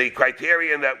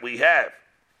criterion that we have.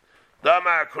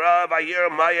 Damar Kra vayir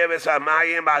mayeves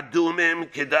hamayim adumim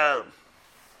kidam.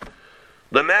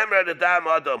 Remember the dam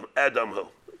adamhu.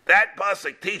 That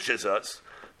pasuk teaches us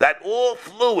that all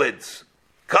fluids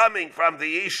coming from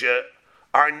the Isha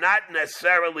are not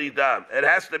necessarily dam. It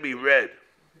has to be red.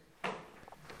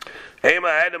 Hema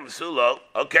adam sulo.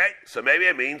 Okay, so maybe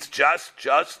it means just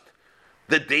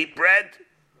the deep red.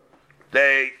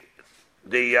 The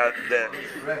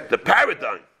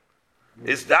paradigm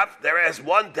is that there is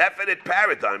one definite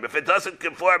paradigm. If it doesn't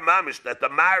conform mamish, that the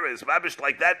mara is mamish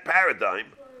like that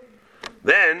paradigm,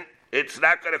 then it's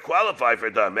not going to qualify for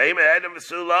dam. Rabbi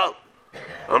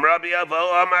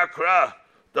Avo Amar Kra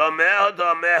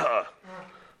Dameha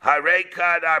Harei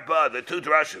Kad Arba. The 2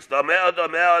 drushes.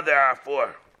 Dameha there are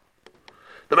 4.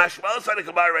 The mashmalos on the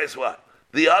Gemara is what?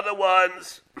 The other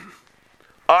ones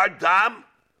are dam,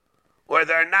 or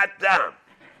they're not dam.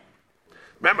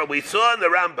 Remember, we saw in the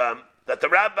Rambam that the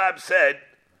Rambam said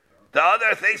the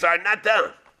other things are not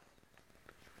dam.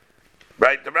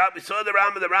 Right? We saw the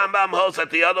Rambam holds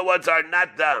that the other ones are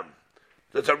not dam.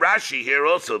 There's a Rashi here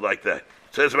also like that.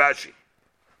 It says Rashi.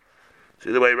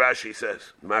 See the way Rashi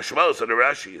says. The mashmalos of the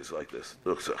Rashi is like this.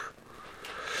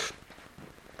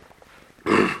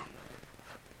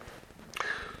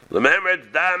 Remember,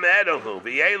 dam edohu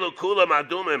v'yelu kulam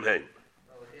adumim heim.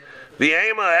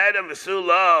 V'yema adam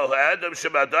v'sulo adam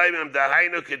shabadayim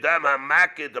dahainu kedam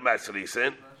hamakid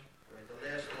d'masrisin.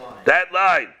 That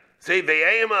line. See,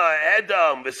 v'yema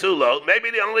adam v'sulo. Maybe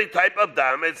the only type of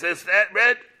dam is this that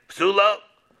red psulo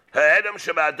adam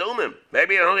shabadumim.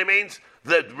 Maybe it only means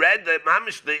the red, the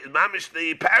mamish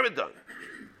the paradigm.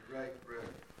 Bright red.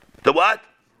 The what?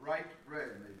 Bright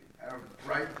red, maybe.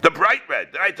 Bright. The bright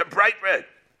red. Right, the bright red.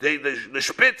 The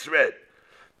spitz red.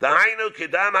 The hainu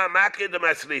kedam hamakid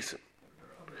d'masrisin.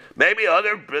 Maybe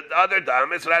other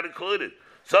dam is not included.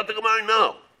 So the Gemara,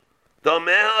 no.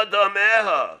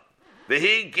 Domeha.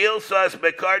 V'hi gilsas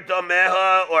bekar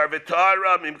domeha or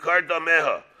vitara mimkar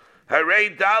domeha.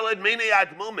 Harei dalad mini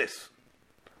admumis.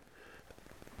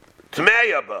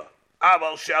 Tmeyaba.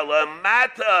 Aval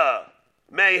shalamata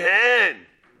mehen.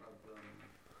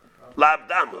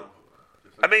 Labdamu.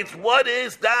 I mean, what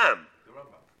is dam?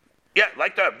 Yeah,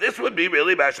 like the this would be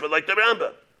really mashma like the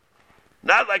Rambam.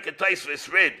 Not like a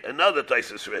Taisvis Rid, another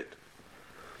Taisvis Rid.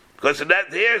 Because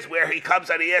here's where he comes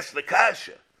and he asks the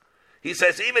Kasha. He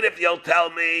says, even if you'll tell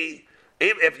me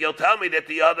if you'll tell me that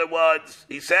the other ones,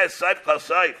 he says, Saif Kal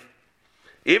Saif.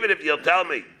 Even if you'll tell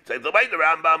me, say, the way the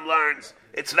Rambam learns,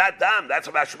 it's not dam. That's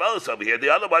what Mashmos over here. The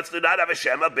other ones do not have a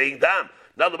shem of being dam.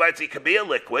 In other words, it could be a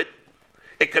liquid,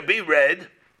 it could be red,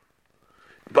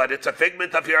 but it's a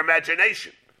figment of your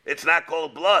imagination. It's not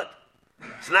called blood.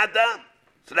 It's not dam.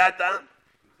 It's not dam.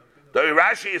 The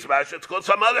Rashi is mashra. It's called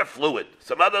some other fluid,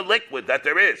 some other liquid that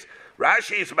there is.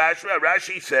 Rashi is mashra.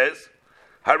 Rashi says,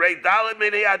 "Harei dalet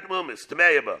miniyat mumis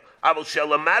t'meyaba avul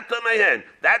shelamata mehen."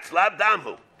 That's lab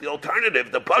damhu. The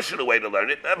alternative, the Pashto way to learn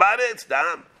it, about it's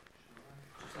dam.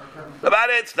 About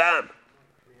it's dam.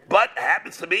 But it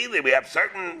happens to be that we have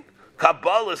certain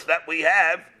Kabbalahs that we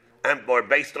have, and or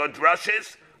based on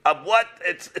drushes, of what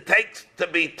it takes to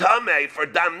be tameh for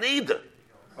dam nidah.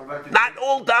 Not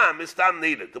all dam is dam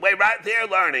nidah. The way right there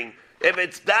learning, if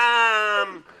it's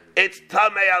dam, it's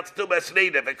tameh al tubas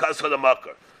nidah because of the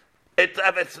mucker. If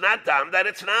it's not dam, then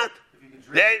it's not.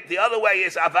 The other way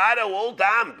is avada all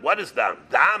dam. What is dam?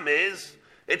 Dam is,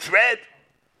 it's red.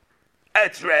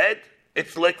 It's red,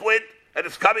 it's liquid, and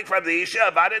it's coming from the isha.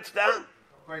 Avada, it's dam.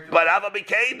 But Ava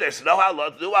Bikain, there's no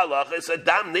halach, do halach, it's a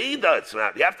dam nidah, it's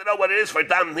not. You have to know what it is for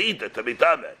dam nidah to be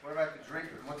done. What about to drink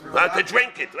it? To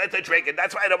drink it, let to drink it.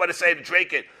 That's why I don't want to say to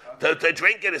drink it. To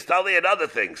drink it is totally another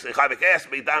thing. It has to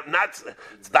be dam,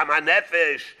 it's dam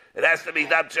hanefesh. It has to be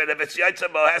dam. If it's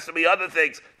yotzabo, it has to be other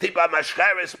things. Tipa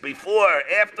mashcheres before,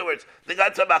 afterwards. The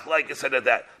gatzabach like I said of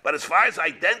that. But as far as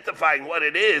identifying what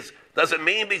it is, doesn't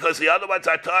mean because the other ones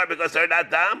are tar because they're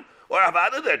not dam or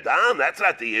avada they're dam. That's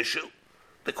not the issue.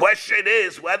 The question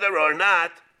is whether or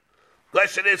not.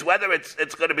 Question is whether it's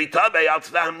going to be tabei al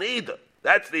dam nidah.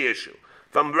 That's the issue.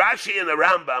 From Rashi and the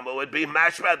Rambam, it would be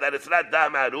mashma that it's not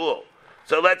dam at all.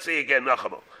 So let's see again,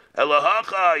 Nachamo.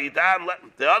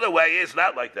 The other way is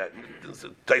not like that.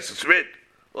 Taisus Rid.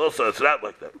 Also, it's not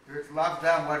like that. If it's lav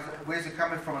dam, where's it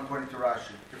coming from according to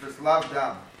Rashi? If it's lav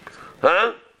dam.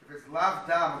 Huh? If it's lav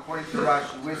dam according to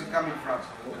Rashi, where's it coming from?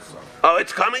 Oh,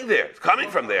 it's coming there. It's coming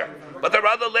from there. But there are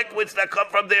other liquids that come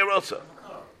from there also.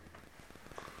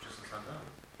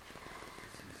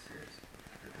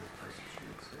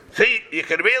 See, you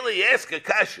can really ask a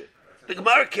kasha. The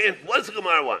Gemara can't. What does the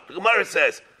Gemara want? The Gemara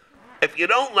says, if you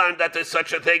don't learn that there's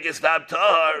such a thing as dam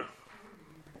tahar,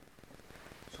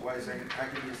 So why is it? How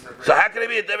can you separate? so how can it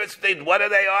be a difference between what are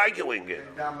they arguing in?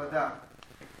 Dam la dam.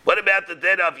 What about the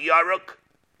din of yaruk?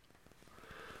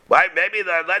 Why? Maybe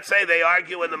let's say they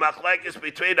argue in the machlekes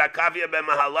between Akavia ben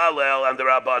Mahalalel and the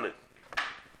Rabbanan.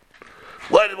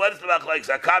 What is the machlekes?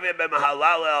 Akavia ben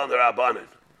Mahalalel and the Rabbanan.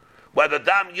 Whether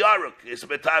dam yaruk is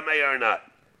betamei or not.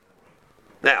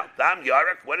 Now, dam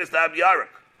yaruk. What is dam yaruk?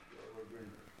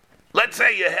 Let's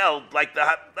say you held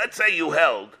Let's say you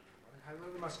held.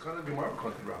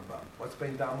 What's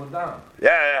been dam with dam?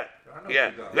 Yeah.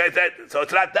 So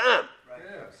it's not dam.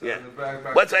 Yeah.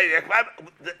 Let's say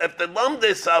if the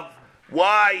lumdis of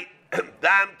why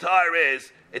dam tar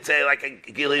is, it's like a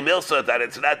gili milsa that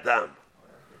it's not dam.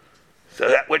 So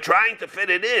that we're trying to fit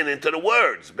it into the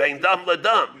words bein dam la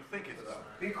dam. You think it's dam.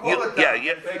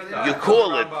 You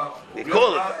call it. You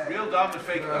call it. Real dam is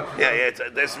fake dam. Yeah.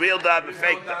 There's real dam and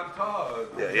fake dam.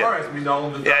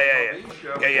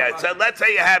 Yeah. So let's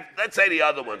say the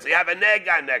other ones. You have a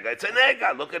nega. It's a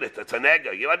nega. Look at it. It's a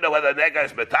nega. You want to know whether nega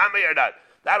is betami or not.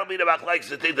 That'll be the machlekes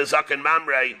that the Zak and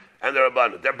Mamre and the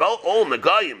Rabbanan. They're both all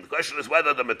negayim. The question is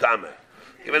whether the metame.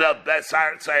 Even though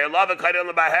Sayer Lava kaidim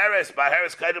lebaheres,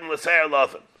 baheres kaidim lesayer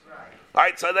Lava. All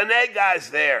right, so the nega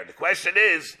is there. The question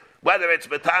is whether it's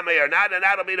metame or not, and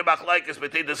that'll be the machlekes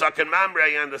between the Zak and Mamre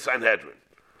and the Sanhedrin.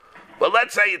 Well,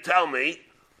 let's say you tell me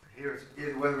Here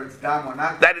it's whether it's dam or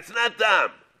not. that it's not dam.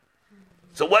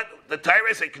 So what the Torah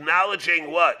is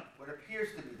acknowledging what? What appears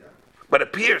to be dam. But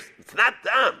appears it's not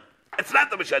dam. It's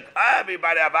not the Mishad.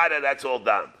 Everybody avada, that's all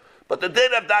dam. But the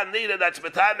din of dam nidah, that's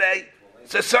metame.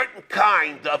 It's a certain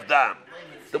kind of dam.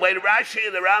 The way the Rashi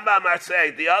and the Rambam are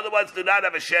saying, the other ones do not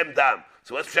have a shem dam.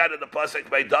 So what's pshat in the pasuk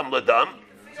by dam la dam?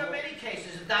 In many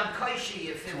cases, a dam kaishi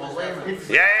if it was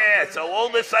Yeah. So all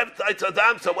this types of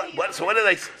dam. So what are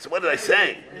they? So what are they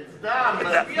saying? It's dam,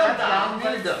 but real dam,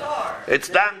 but it's tar. It's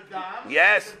dam.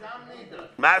 Yes,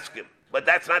 maskim. But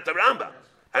that's not the Rambam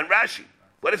and Rashi.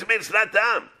 What does it mean? It's not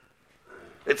dam.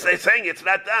 They're saying it's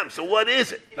not dam. So what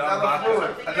is it?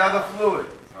 Another fluid.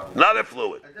 Another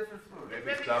fluid. A different fluid.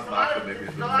 Maybe it's There's dam a lot maka, of, maybe it's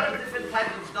there's a lot of medical. different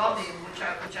types of damim which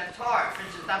are tar. For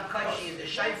instance, dam kaishi and the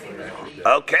shayfim is only.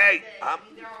 Okay, There are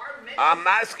many. I'm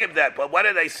asking that, but what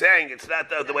are they saying? It's not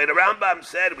the way the Rambam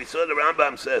said. We saw the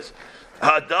Rambam says,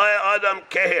 "Hadai Adam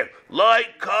Keher,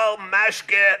 like kol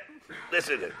mashke."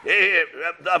 Listen, here,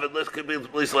 David,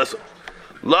 please listen.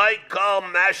 Like kol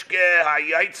mashke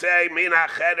hayotze min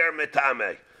hacheder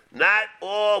metame. Not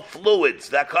all fluids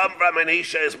that come from an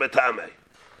isha is metame.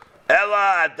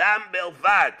 Ela adam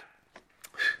bilvad.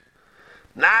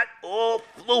 Not all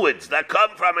fluids that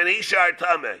come from an isha are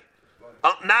tame.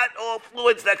 Not all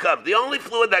fluids that come. The only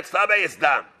fluid that's tame is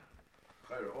dam.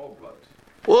 All blood.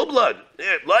 All blood.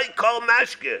 Yeah. Like kol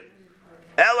mashke.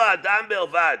 Ela adam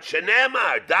bilvad.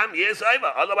 Shenemar dam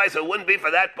yesaiva. Otherwise, it wouldn't be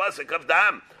for that pasuk of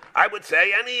dam. I would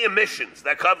say any emissions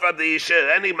that come from the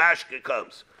isha, any mashke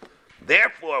comes.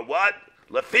 Therefore, what?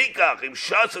 Lefikach im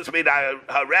shasas min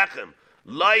harechem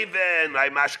loiven ay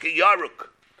mashke yaruk.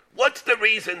 What's the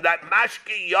reason that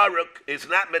mashke yaruk is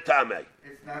not metame?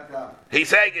 It's not dam. He's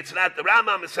saying it's not. The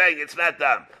Rambam is saying it's not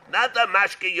dam. Not that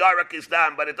mashke yaruk is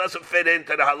dam, but it doesn't fit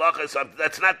into the halachas of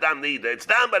that's not dam niddah. It's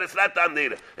dam, but it's not dam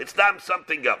niddah. It's dam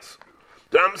something else.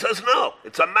 The Rambam says no.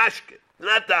 It's a mashke,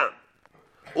 not dam.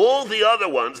 All the other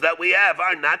ones that we have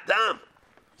are not dam.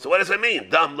 So what does it mean?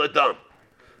 Dam la dam.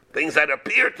 Things that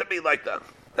appear to be like dam.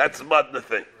 That's the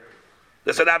thing.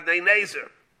 There's an Avnei Nezer.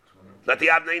 That the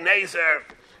Avnei Nezer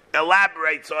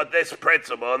elaborates on this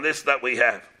principle, on this that we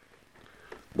have.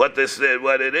 What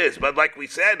it is. But like we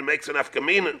said, it makes an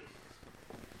afkamina.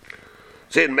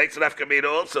 See, it makes an afkamina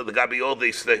also. There got to be all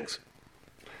these things.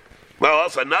 Well,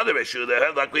 also another issue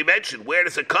there, like we mentioned, where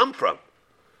does it come from?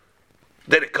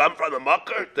 Did it come from the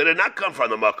mucker? Did it not come from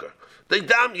the mucker? The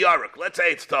dam yaruk, let's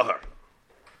say it's tahar.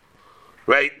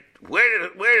 Right? Where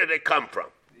did it come from?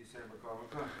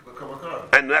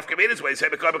 And nafkaminas way say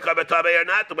bekar tabe or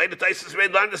not. The way the Taisus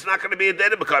read learned it's not going to be a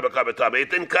din of bekar tabe.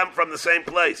 It didn't come from the same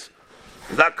place.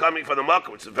 It's not coming from the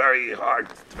mucker, which is very hard,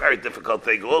 it's a very difficult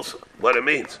thing also, what it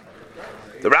means.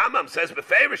 The Rambam says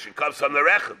beferish, it comes from the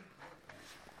rechem.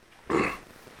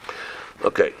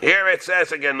 Okay, here it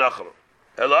says again Nachum.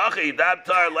 Elachi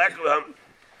dabtar lekum.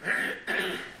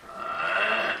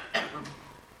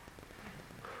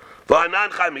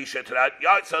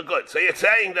 Yeah, so good. So you're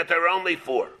saying that there are only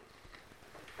 4.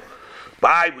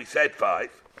 We said 5.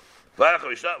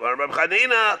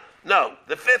 No,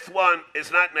 the 5th one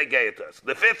is not negeitas.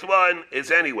 The 5th one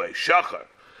is anyway shachar.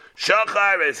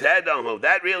 Shachar is head on who.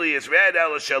 That really is red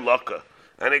el shalaka,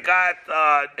 and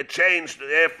it changed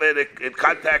if it in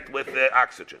contact with the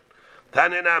oxygen.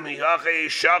 Taninam hihachi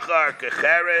shachar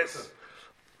kecheres.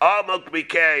 Almuk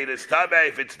mikay, it's tabe.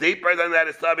 If it's deeper than that,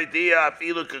 it's tabe dia.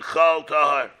 Afilu kechol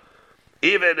tahar.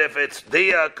 Even if it's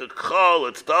dia kechol,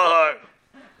 it's tahar.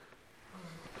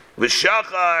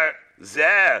 V'shachar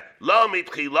zeh lo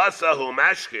mitchilasahu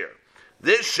mashkir.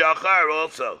 This shachar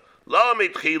also lo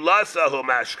mitchilasahu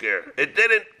mashkir. It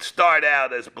didn't start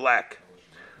out as black.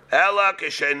 Ela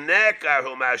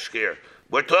kishenekahu mashkir.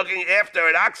 We're talking after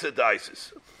it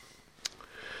oxidizes.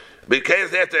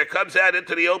 Because after it comes out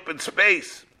into the open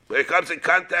space, where it comes in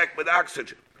contact with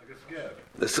oxygen.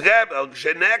 The scab,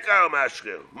 shenekahu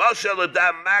mashkir. Moshe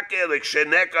l'dam makir like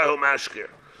shenekahu mashkir.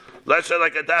 Let's say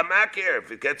like a dam makir,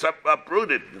 if it gets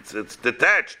uprooted, it's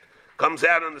detached, comes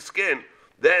out on the skin,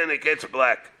 then it gets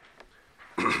black.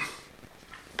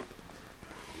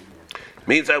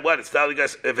 Means that what? It's telling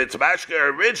us if it's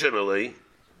mashkir originally,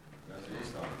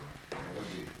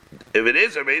 if it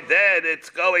is then it's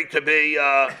going to be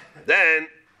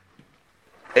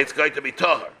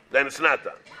tahar. Then it's not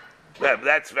done. Yeah, but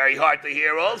that's very hard to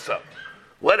hear also.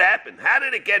 What happened? How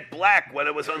did it get black when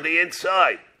it was on the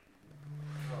inside?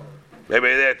 Maybe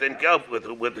it didn't go with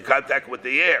the contact with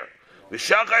the air.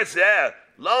 V'shachar zeh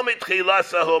lo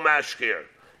mitchilasahu mashkir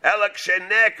elak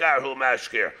shenekahu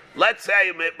mashkir. Let's say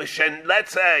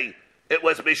it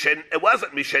wasn't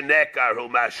mishenekahu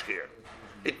mashkir.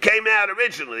 It came out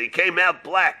originally. It came out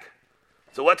black.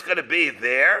 So what's going to be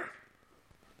there?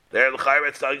 There, the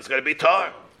chayret's telling it's going to be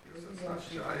tar.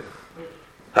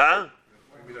 Huh?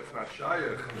 Maybe that's not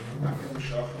shayach.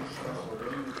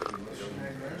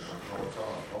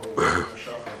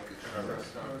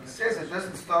 It says it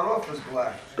doesn't start off as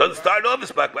black. Doesn't start off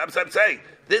as black. I'm saying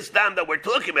this dam that we're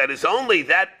talking about is only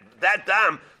that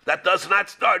dam that does not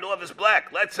start off as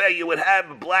black. Let's say you would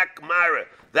have a black mara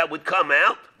that would come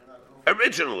out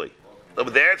originally. Over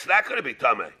there, it's not going to be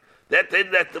tameh. That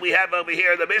thing that we have over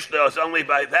here in the Mishnah is only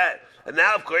by that. And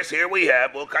now, of course, here we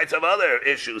have all kinds of other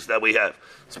issues that we have.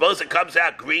 Suppose it comes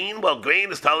out green. Well,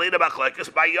 green is talina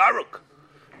machlekes by yaruk.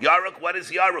 Yaruk, what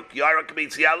is yaruk? Yaruk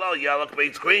means yellow. Yaruk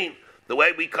means green. The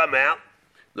way we come out,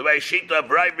 the way Shita of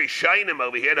Rabbi Shainim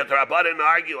over here, that the Rabbanan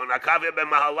argue on Akavia ben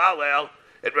Mahalalel,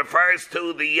 it refers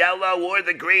to the yellow or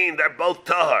the green. They're both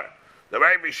tahar. The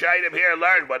Rabbi Shainim here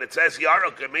learned, but it says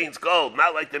yaruk, it means gold.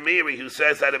 Not like the Miri who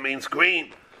says that it means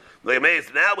green.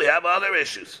 Now we have other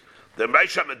issues. The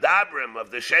Moshe Medabrim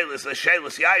of the Shelis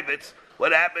Yavitz,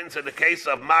 what happens in the case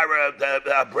of Mara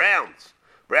browns?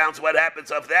 Browns, what happens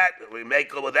of that? We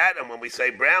make with that, and when we say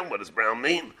brown, what does brown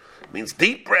mean? It means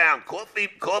deep brown, coffee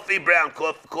brown,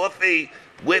 coffee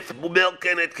with milk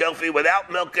in it, coffee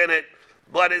without milk in it.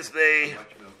 What is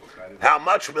how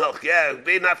much milk? Yeah,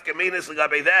 be enough kaminas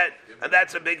legabe that, and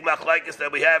that's a big machlekes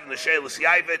that we have in the Sheilus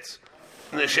Yavitz.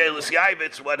 In the Sheilus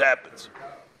Yavitz, what happens?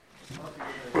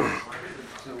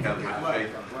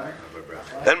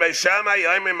 And by Shammai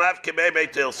Yomer Mav Kibei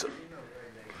Beit Tilson.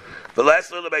 The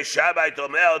last little by Shammai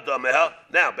Domel.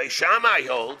 Now, by Shammai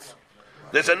holds.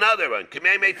 There's another one.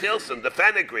 Kibei Beit Tilson, the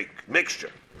fenugreek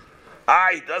mixture.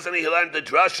 Doesn't he learn the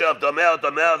drasha of Domel?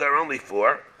 There are only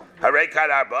 4. Harei Kad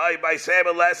Arba by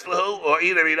Seba Leslahu, or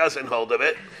either he doesn't hold of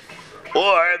it,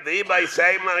 or the by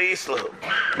Seba Islahu.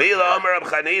 Mila Omer of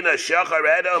Chanina Shachar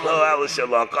Edom Hoel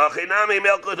Shalak Achinami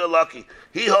Melkut Alaki.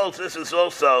 He holds this is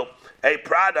also a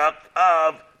product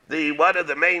of one of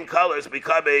the main colors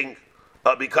becoming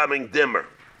dimmer,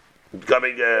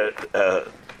 becoming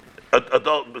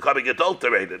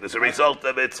adulterated as a result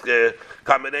of its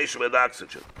combination with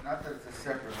oxygen. Not that it's a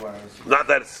separate one. Not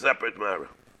that it's a separate mara.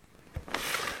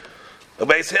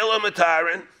 Beis Hillel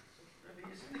Matarin.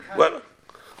 What?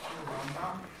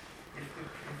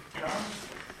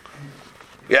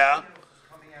 Yeah.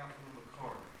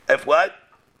 If what?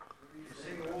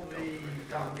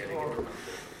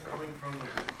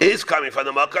 Is coming from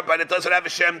the makar, but it doesn't have a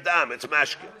shem dam. It's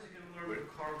mashke.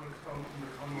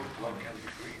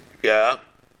 Yeah.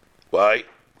 Why?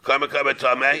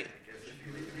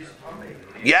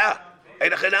 Yeah.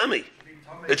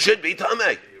 It should be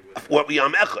tamei. What we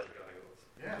yam echad.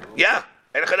 Yeah.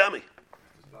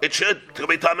 It should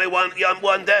be tamei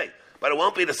one day, but it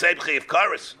won't be the same chiv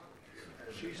karis.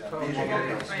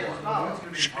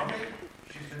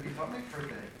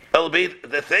 It'll be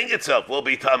the thing itself will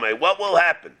be tamei. What will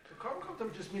happen? The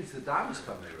korban just means the dam is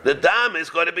tamei, right? The dam is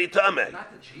going to be tamei. Not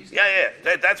the cheese.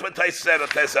 Yeah. That's what Tais said on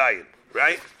Tesayin,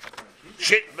 right?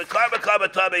 The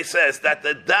korban tamei says that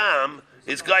the dam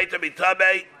is going to be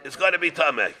tamei. It's going to be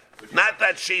tamei. Not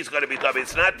that she's going to be tamei.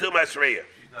 It's not tumas riyah.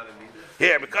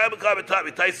 Here, the korban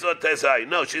tamei Tais on Tesayin.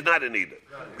 No, she's not a nidah.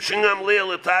 Shingam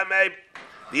liel tamei.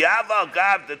 The aval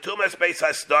gav the tumas beis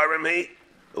hastarim he.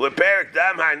 With perik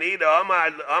dam harnida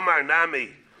omar nami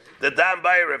the dam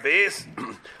by revis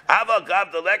aval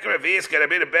gav the lekker revis can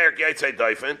be the perik yaitze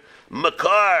doifen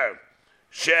makar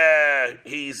she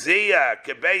hizia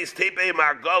kebeis tipe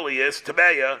margolius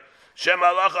tabeya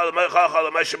shemalach al mechach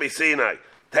al mashmi sinai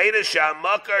teida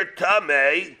shamakar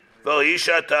tamei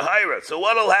v'isha tahira. So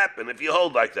what'll happen if you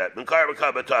hold like that? Makar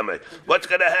makar tamei. What's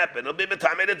going to happen? It'll be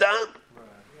betamei the dam,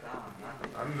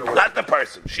 not the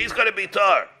person. She's going to be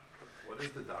tar. What is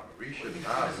the dam? Rishon.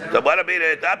 The what will be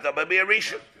the dam? That will be a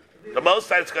rishon. The most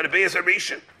that it's going to be is a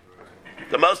rishon.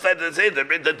 The most that is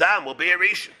the dam will be a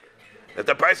rishon. If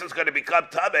the person's going to become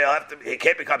tabe, he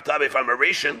can't become tabe from a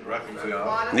rishon.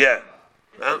 Yeah.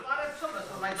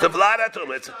 It's a vlada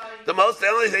tumah. It's the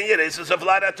only thing it is a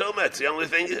vlada tumah. It's the only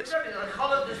thing it is.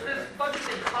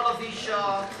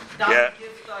 Yeah.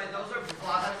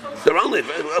 They're only,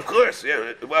 of course,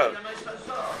 yeah. Well,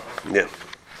 yeah.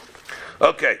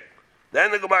 Okay. Then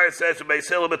the Gemara says, so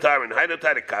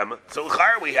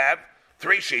we have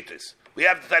 3 shitas. We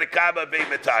have the Tarikaba being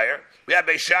Matayr, we have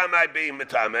Beis Shammai being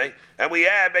Matame, and we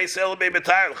have Beis Hillel being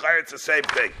Matayr. It's the same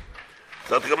thing.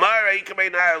 So the Gemara, he can be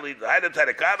Nayo Litla. The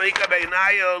Tarikaba, he can be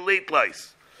Nayo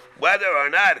Litla. Whether or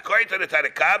not, according to the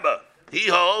Tarikaba, he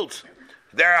holds,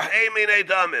 there are Haimine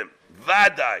Damim,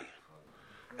 Vadai.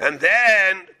 And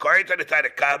then, according to the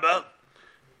Tarikaba,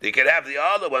 you can have the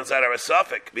other ones that are a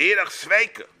suffix, B'irach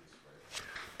Sveika.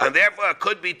 And therefore it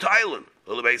could be Thailand.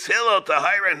 Beis Hillel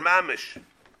Tahira and Mamish.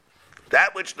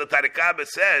 That which the Tarikaba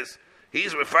says,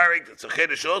 he's referring to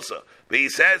Tzachiddish also. But he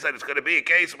says that it's going to be a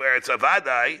case where it's a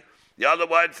Vadai, the other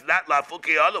ones, not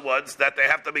Lafuki, other ones, that they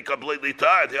have to be completely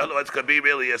tar. The other ones could be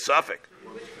really a suffix.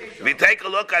 If you take a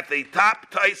look at the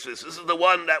top Taisus, this is the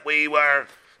one that we were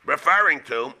referring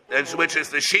to, which is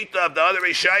the Shita of the other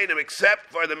Rishayim,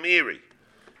 except for the Miri.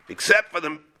 Except for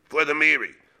the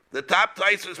Miri. The top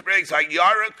Taisus brings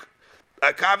Hayarik,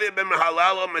 Akavi ben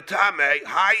Mahalalo Matame,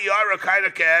 Hayarik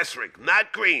Hayarik Esrik,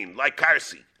 not green, like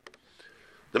Karsi.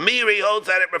 The Miri holds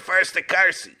that it refers to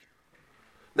Karsi.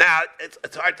 Now,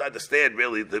 it's hard to understand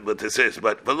really what this is,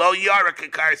 but below Yarik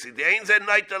and Karsi, the Ein Zen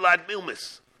Nidah Lad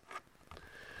Milmis.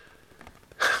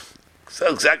 So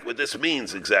exactly what this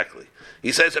means exactly.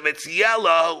 He says if it's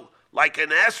yellow, like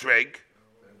an esrig,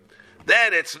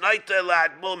 then it's Nidah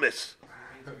Lad Milmis.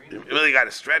 You really got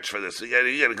to stretch for this. You got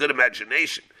a good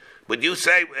imagination. When you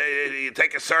say, you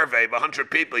take a survey of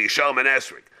 100 people, you show them an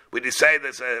esrig. Would you say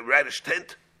there's a reddish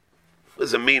tint? What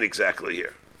does it mean exactly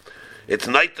here? It's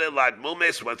niddah lad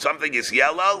mumis when something is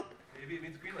yellow. Maybe it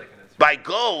means green like it is. By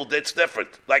gold, it's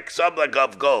different. Like something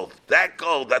of gold. That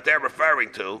gold that they're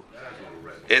referring to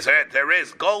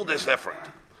gold is different.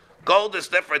 Gold is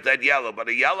different than yellow, but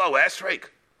a yellow esrog.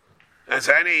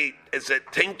 Is it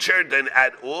tinctured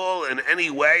at all in any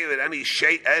way, in any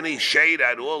shade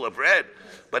at all of red?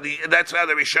 But that's how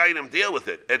the Rishonim deal with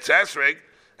it. It's esrog,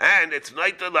 and it's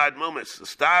niddah lad mumis.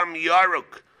 Stam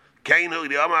yaruk. Kainu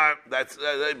the Omar, that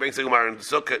brings the Gemara in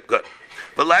Sukkah. Good.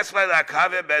 But last night,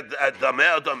 Akaveh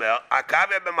Damel,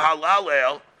 Akaveh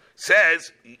B'Mahalalel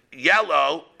says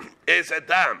yellow is a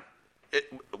dam.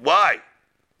 Why?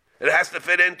 It has to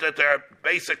fit into their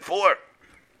basic four.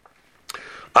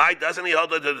 Doesn't he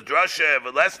hold it to the drasha?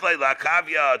 V'leslei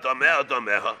Akaveh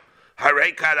Damel,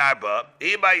 Harei Karaba,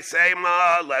 Ibai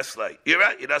Seima Leslei. You're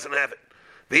right, he doesn't have it.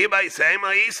 V'ibai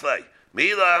Seima Islei.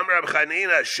 Mila Amrab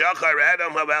Chanina Shachar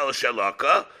Adam Havel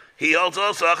Shalaka. He holds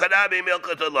also Chadabi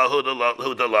Milka to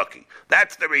Hudalaki.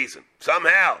 That's the reason.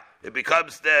 Somehow it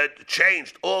becomes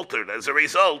changed, altered as a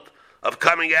result of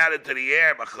coming out into the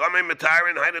air.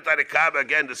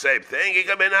 Again, the same thing. He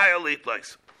can be elite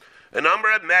place. A number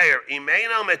of mayor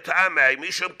Imeno Metame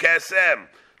Mishum Kesem.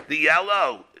 The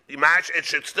yellow. It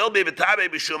should still be Betabe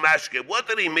Bishum Mashke. What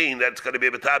did he mean that it's going to be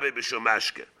Betabe Bishum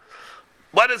Mashke?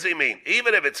 What does he mean?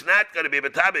 Even if it's not going to be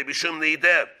betabe b'shum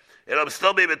nidah, it'll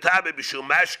still be betabe b'shum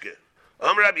mashke.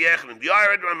 Rabbi Yechon,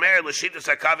 Yared Ramer l'shitas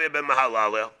Akavia ben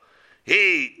Mahalalel.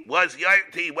 He went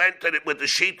to with the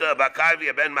shita of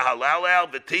Akavia ben Mahalalel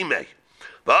v'timei.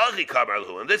 V'achi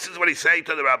kamarlu, and this is what he's saying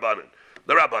to the Rabbanan.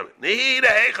 The Rabbanan. Niddah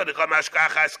heicha de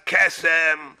kamashkachas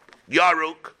kesem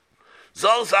yaruk.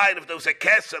 Zol zayin, if there was a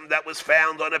kesem that was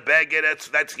found on a beggar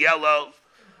that's yellow.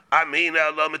 I mean,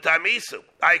 lo mitamisu.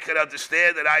 I can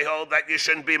understand that I hold that you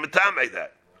shouldn't be mitame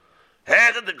that.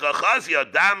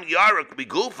 Dam yaruk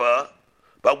bigufa,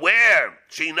 but where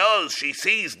she knows, she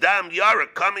sees dam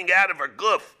yaruk coming out of her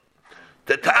guf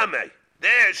to tame,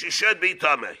 there she should be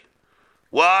tame.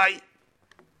 Why?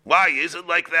 Why is it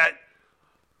like that?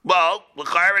 Well,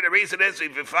 the reason is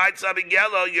if you find something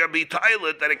yellow, you'll be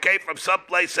toilet that it came from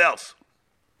someplace else.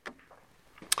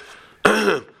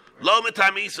 Lo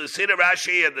mitamisu, see the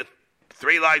Rashi and the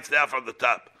 3 lines down from the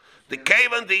top. The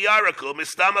kavan the yaraku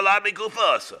mistamalad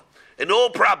migufasa. In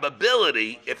all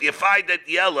probability, if you find it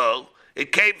yellow,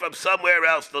 it came from somewhere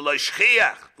else. The lo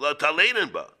shchiach lo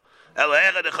talinenba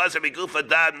elhecha the chazer migufa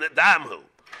damhu.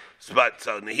 But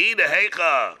so niddah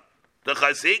heicha the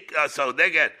chazik. So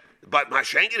again, but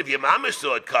mashenkin if your mama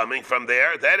saw it coming from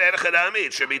there, that erchadami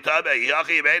it should be tabe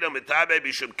yachi beidom mitabe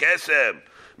bishum kesem.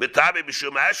 Don't tell me it's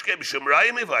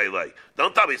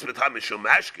mitabe b'shum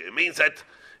mashke. It means that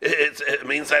it's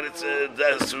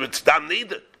dam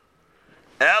nidah.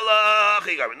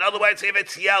 In other words, if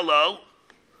it's yellow,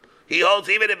 he holds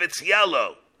even if it's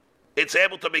yellow, it's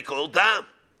able to be called dam.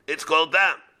 It's called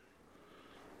dam.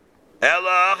 Dam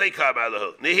yaruk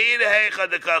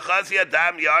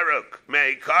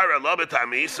meikara lo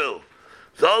b'tamisu.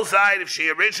 Zolzai, if she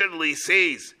originally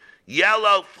sees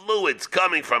yellow fluids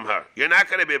coming from her, you're not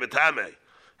going to be betame.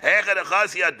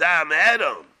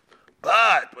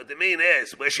 But what the mean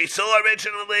is, where she saw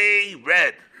originally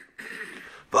red,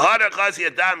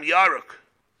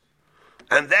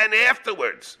 and then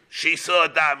afterwards she saw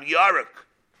dam yaruk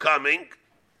coming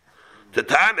to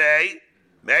tame,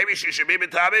 maybe she should be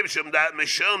betame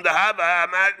mishum dahava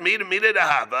mida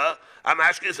dahava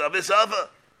amashkes of his other.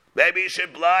 Maybe you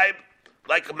should blind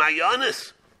like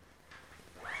mayonis.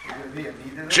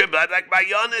 Like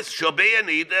mayonis, she'll be a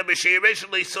niddah, but she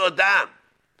originally saw dam.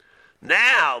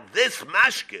 Now, this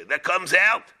mashke that comes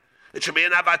out, it should be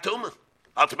an avatuma.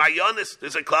 It's mayonis.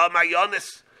 There's a called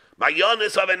mayonis.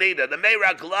 Mayonis of a niddah. The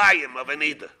meiraglayim of a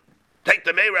niddah. Take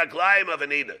the meiraglayim of a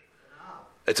niddah.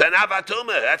 It's an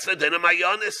avatuma. That's the din of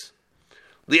mayonis.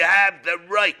 You have the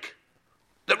reik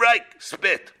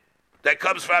spit that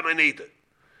comes from a niddah.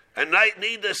 And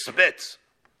niddah spits.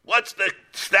 What's the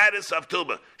status of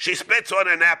tuma? She spits on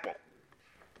an apple.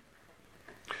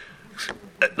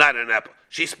 Not an apple.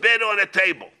 She spit on a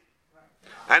table.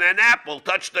 And an apple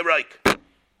touched the reik. The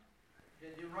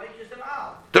reik is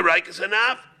enough. The reik is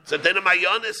enough. It's a din of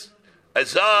mayonis. A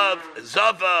zav,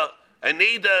 zava, a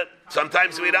niddah.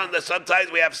 Sometimes we don't. Sometimes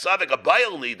we have savik, a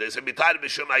bile niddah. It's a mitad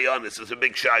b'shum mayonis. It's a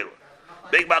big shayla.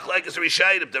 Big machlekes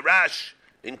rishayim. The rash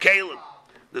in Kalim.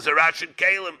 There's a rash in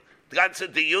Kalim. Gans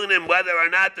into unim whether or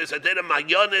not there's a din of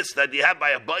mayonis that you have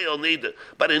by a bile niddah.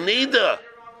 But a niddah.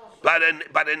 But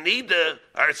a niddah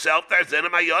herself, there's din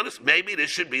of mayonis. Maybe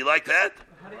this should be like that.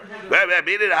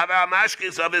 Maybe to have our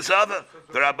mashkis of his other.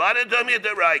 The rabbanim tell me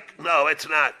the right. No, it's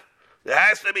not. There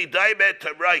has to be daimet to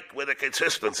reik with a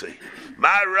consistency.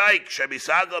 Ma reik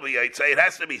shebisago v'yaitze. It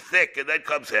has to be thick and then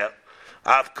comes out.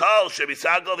 Avkol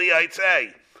shebisago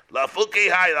v'yaitze.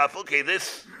 Lafuki hai lafuki.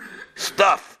 This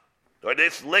stuff or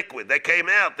this liquid that came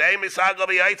out,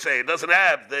 it doesn't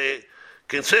have the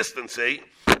consistency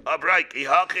of reik.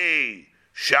 Ihaki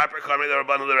sharper coming the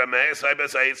rabban of the Rameir. So I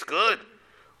say it's good.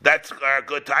 That's a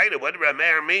good title. What did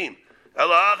Rameir mean?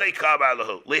 Elachi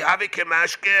kabalahu lihavi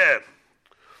kemashke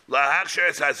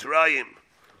lahachsher hasrayim.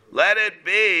 Let it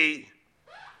be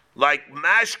like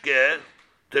mashke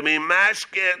to be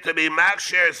mashke to be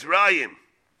maksher zrayim.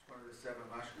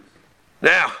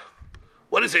 Now,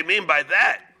 what does it mean by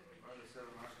that?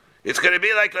 It's going to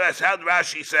be like that's how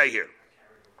Rashi say here.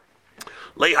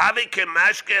 Lehavi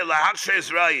kemashke lahachsher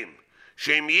zrayim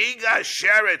shem yiga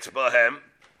sheretz bohem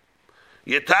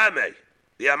yitame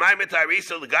yamai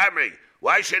mitarisa legamri.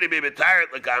 Why should it be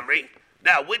mitaret legamri?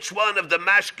 Now, which one of the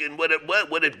mashkin would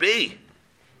it be?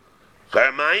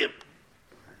 Mayim.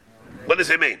 What does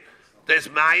it mean? There's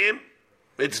mayim.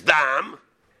 It's dam.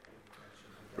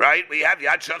 Right? We have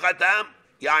yad shachat dam.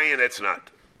 Yayin, it's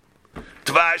not.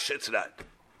 Tvash, it's not.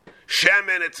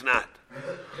 Shemen, it's not.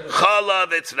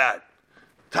 Chalav, it's not.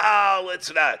 Tal,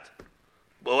 it's not.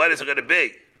 Well, what is it going to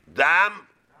be? Dam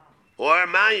or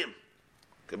mayim?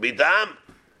 Could be dam.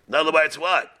 In other words,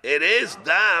 what? It is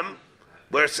dam.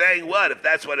 We're saying what, if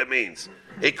that's what it means?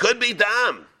 It could be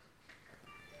dam.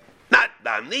 Not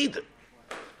dam nidah.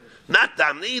 Not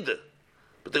dam nidah.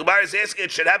 But the Gemara is asking,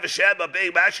 it should have a shem of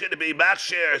being mashkin to be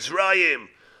machsher, zrayim.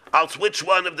 Else which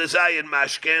one of the zayin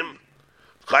mashkim?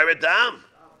 Chayre dam.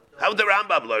 How would the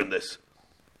Rambam learn this?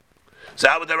 So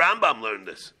how would the Rambam learn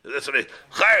this? That's what it is.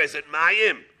 Chayre, is it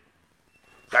mayim?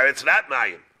 Chayre, it's not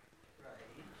mayim.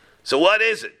 So what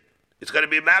is it? It's going to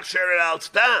be machsher and else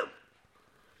dam.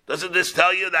 Doesn't this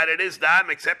tell you that it is dam,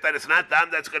 except that it's not dam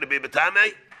that's going to be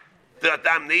betame?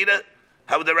 Dam nidah?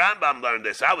 How would the Rambam learn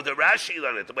this? How would the Rashi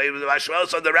learn it? The way the Rashi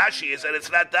also the Rashi is that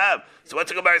it's not dam. So what's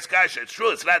the Gemara's kasha? It's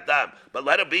true, it's not dam. But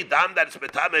let it be dam that it's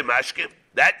betame mashkim.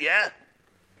 That, yeah.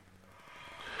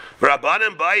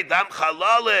 Rabbanim bay dam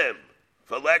chalalim.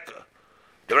 For leka.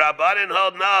 The Rabbanim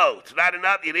hold no. It's not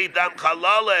enough. You need dam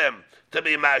chalalim to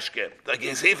be mashkim. Like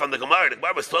you see from the Gemara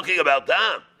was talking about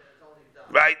dam.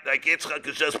 Right? Like Yitzchak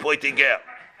is just pointing out.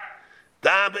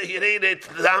 Dam, you need it.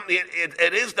 Dam,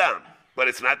 it is dam. But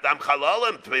it's not dam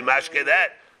chalalim to be mashke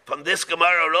that. From this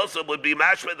Gemara also would be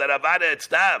mashma that avada it's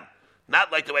dam.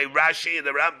 Not like the way Rashi and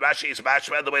the Rashi is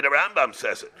mashma the way the Rambam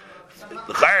says it.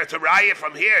 It's a raya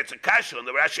from here. It's a kasha on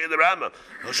the Rashi and the Rambam.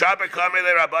 Hushaber kamer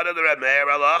the Rabbana the Rameir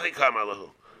Alachi kamer lahu.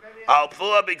 Al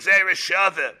pua b'gzeira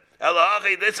shava.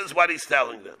 Alachi. This is what he's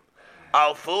telling them.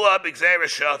 Al pua b'gzeira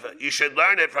shava. You should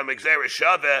learn it from b'gzeira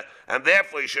shava, and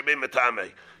therefore you should be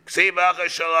matame. Ksivacha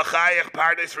shalachayach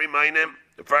pardes remainim.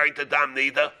 Referring to dam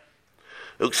nidah.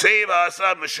 Uksiv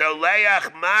asa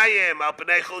m'sholeach mayim al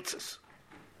pnei chutzes.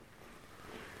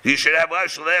 You should have what?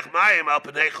 Shleach mayim al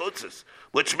pnei chutzes.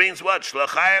 Which means what?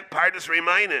 Shlachayach pardes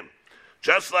remainim.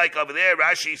 Just like over there,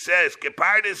 Rashi says,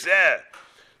 Kepardes zeh,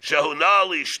 shehuna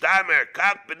li shtamer,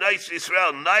 kak b'nais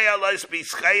Yisrael, naya lois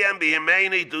b'schayem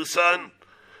b'yimeini dusan,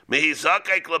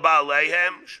 mihizakek l'bal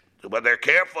leihem, but they're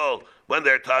careful when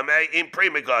they're tamei, im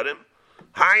primigadim,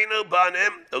 Hainu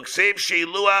banim uksiv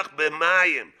shiluach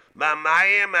b'mayim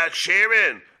ma'mayim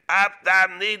akshirin ap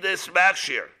dam nidis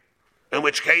machshir. In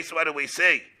which case, what do we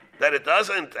see? That it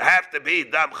doesn't have to be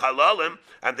dam chalalim,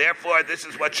 and therefore this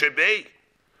is what should be,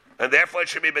 and therefore it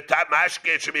should be betat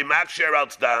mashke. It should be machshir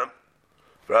else dam.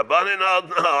 Rabbanin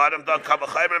no, Adam don't come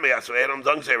b'chaymer miyasma. Adam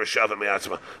don't zera shava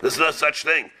miyasma. There's no such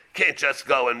thing. Can't just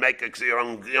go and make your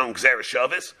own zera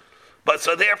shavis. But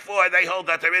so therefore they hold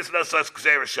that there is no such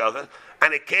zera shava.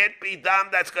 And it can't be dam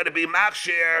that's going to be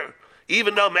machshir,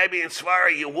 even though maybe in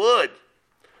Svara you would.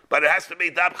 But it has to be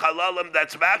dam chalalim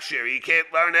that's machshir. You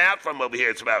can't learn out from over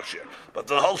here it's machshir. But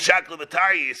the whole shakla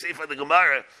v'tari, you see from the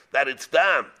Gemara that it's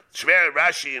dam. Shver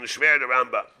Rashi and Shver the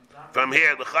Rambam. From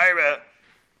here, the Chayra.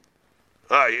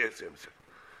 Oh, yes.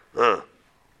 Oh,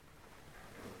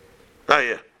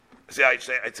 yeah. See, I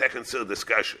second to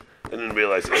discussion. I didn't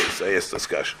realize it was a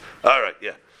discussion. All right,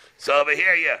 yeah. So over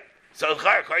here, yeah. So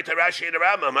according to Rashi and the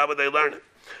Rambam, how would they learn it?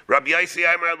 Rabbi Yossi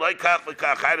Aimer loikach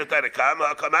l'kach hayda tadakam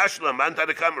hakamashlam man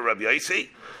tadakam Rabbi Yossi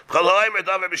chalo Aimer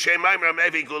davar b'shem Aimer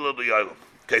mevi gulul l'yolam.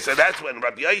 Okay, so that's when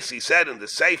Rabbi Yossi said in the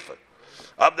Sefer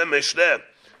of the Mishnah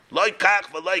loikach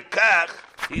v'loikach.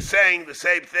 He's saying the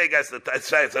same thing as the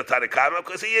tadakam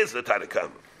because he is the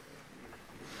tadakam.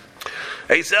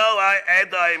 Hey, so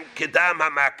edaim kedam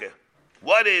hamaka.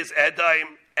 What is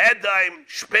edaim? Edaim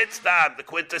spitz dam, the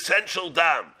quintessential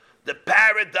dam. The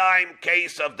paradigm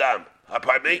case of dam.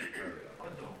 Pardon me?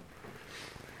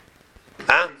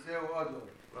 Huh?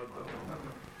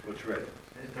 What's red?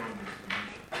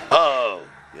 Oh,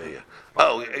 yeah.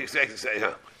 Oh, exactly.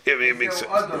 Huh? You mix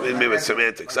me with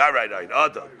semantics. All right.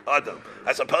 Adam.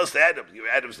 As opposed to Adam.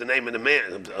 Adam's the name of the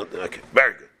man. Okay,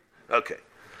 very good. Okay.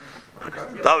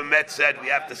 David Metz said we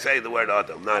have to say the word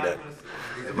Adam, not Adam.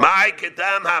 My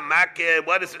kedam ha-makeh.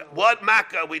 What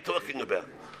makkah are we talking about?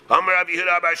 Amar Rabbi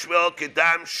Yehuda Bar Shmuel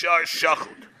kedam shar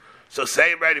shachut. So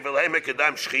say it right. V'leime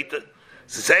kedam shchita.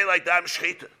 So say it like dam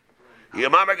shchita.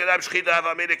 Yamamar kedam shchita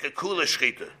havamina kekula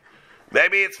shchita.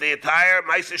 Maybe it's the entire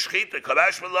Maisa Shchita.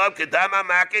 Kavash Malav Kedam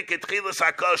HaMakeh Ketchilas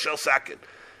HaKol Shel Sakin.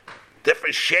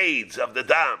 Different shades of the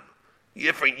dam.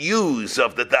 Different hues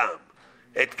of the dam.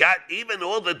 It got even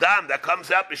all the dam that comes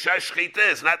out B'Shar Shchita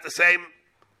is not the same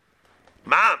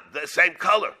the same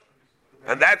color.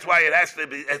 And that's why it has to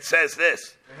be, it says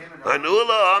this.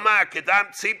 Anula Omar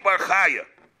Kedam Tzipar Chaya.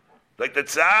 Like the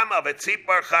tzam of a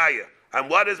Tzipar Chaya. And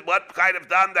what kind of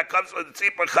dam that comes with the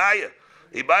Tzipar Chaya?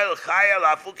 Ibayl Chaya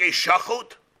Lafuke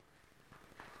Shachut.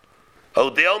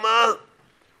 Odilma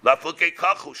Lafuke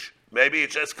Kachush. Maybe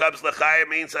it just comes Lachaya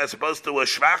means as opposed to a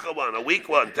shvacha one, a weak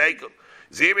one. Take them.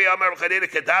 Ziri Amar Chadina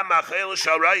Kedam Machel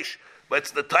Sharaish. But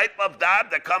it's the type of dam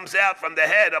that comes out from the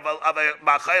head of a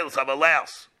machel, of a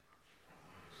louse.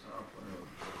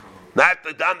 Not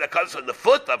the dam that comes from the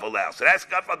foot of a louse. It has to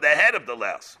come from the head of the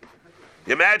louse.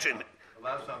 Imagine.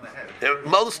 Louse on the head.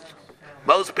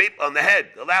 Most people on the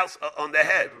head, the louse on the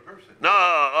head. No,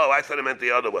 I thought it meant the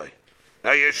other way.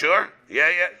 Are you sure? Yeah.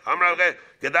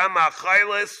 Gedam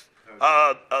machailis,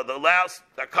 the louse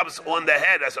that comes on the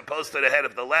head as opposed to the head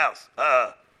of the louse.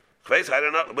 I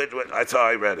don't know. Wait, that's how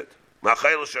I read it.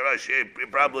 Machailis sharash. You're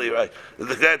probably right.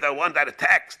 The one that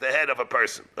attacks the head of a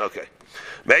person. Okay.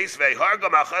 Meisvei harga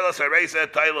machailis hareza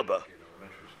tailaba.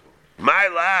 My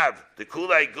love, the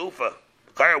kulei gufa.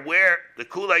 Where the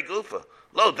kulei gufa.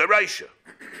 Lo deraisha.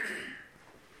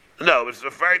 No, it's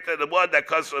referring to the one that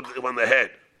comes on the head.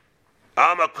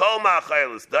 Alma kol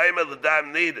ma'achelis daima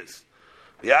l'dam niddas.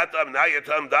 V'yatam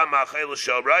nayatam dam ma'achelis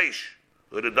shel reish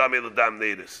u'dadami l'dam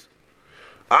niddas.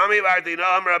 Ami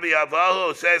v'ardinam Rabbi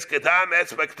Avahu says kedam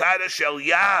etzbektada shel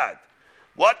yad.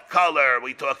 What color are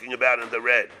we talking about in the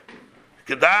red?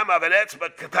 Kedam of an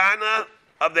etzbekatana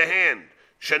of the hand.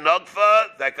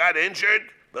 Shenogfa that got injured,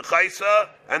 v'chaisa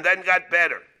and then got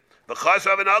better. Because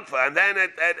of an ukva, and then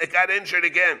it got injured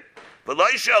again. But lo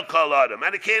shel kol adam,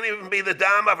 and it can't even be the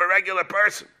dam of a regular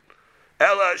person.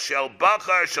 Ella shel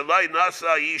bachar shaloi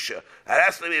nasa isha. It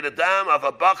has to be the dam of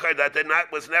a bachar that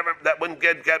wouldn't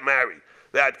get married.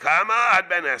 That kama had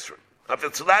ben esron. If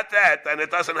it's not that, then it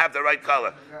doesn't have the right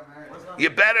color. You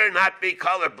better not be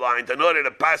colorblind in order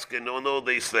to paskin on all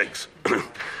these things.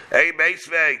 Hey,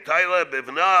 Beisvei, Taila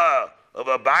bivna. Of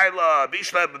a baila,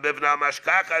 bishla b'bivna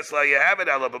mashkachas la yehavid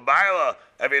ala b'baila.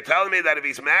 If you're telling me that if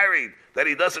he's married, that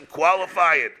he doesn't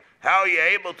qualify it, how are you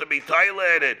able to be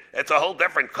toileted? It's a whole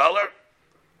different color.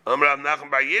 And therefore,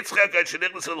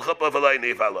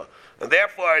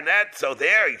 in that, so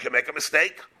there you can make a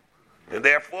mistake. And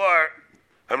therefore,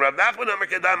 he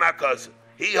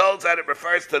holds that it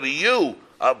refers to the hue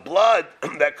of blood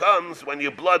that comes when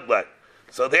you bloodlet.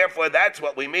 So therefore, that's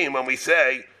what we mean when we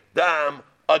say dam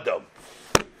adam.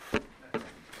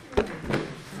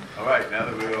 All right, now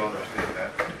that we all understand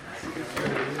that.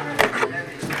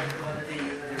 The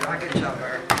rocket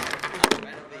jumper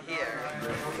right over here.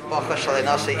 Bacha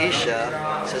Shalinasa Isha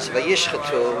says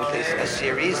Vayishchatu with a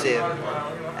serizim,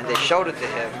 and they showed it to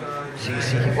him. So you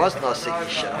see, he was Nasa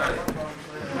Isha,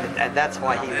 and that's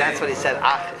what he said.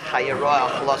 Ach Hayirah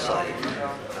Achlosai.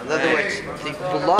 In other words, the blood.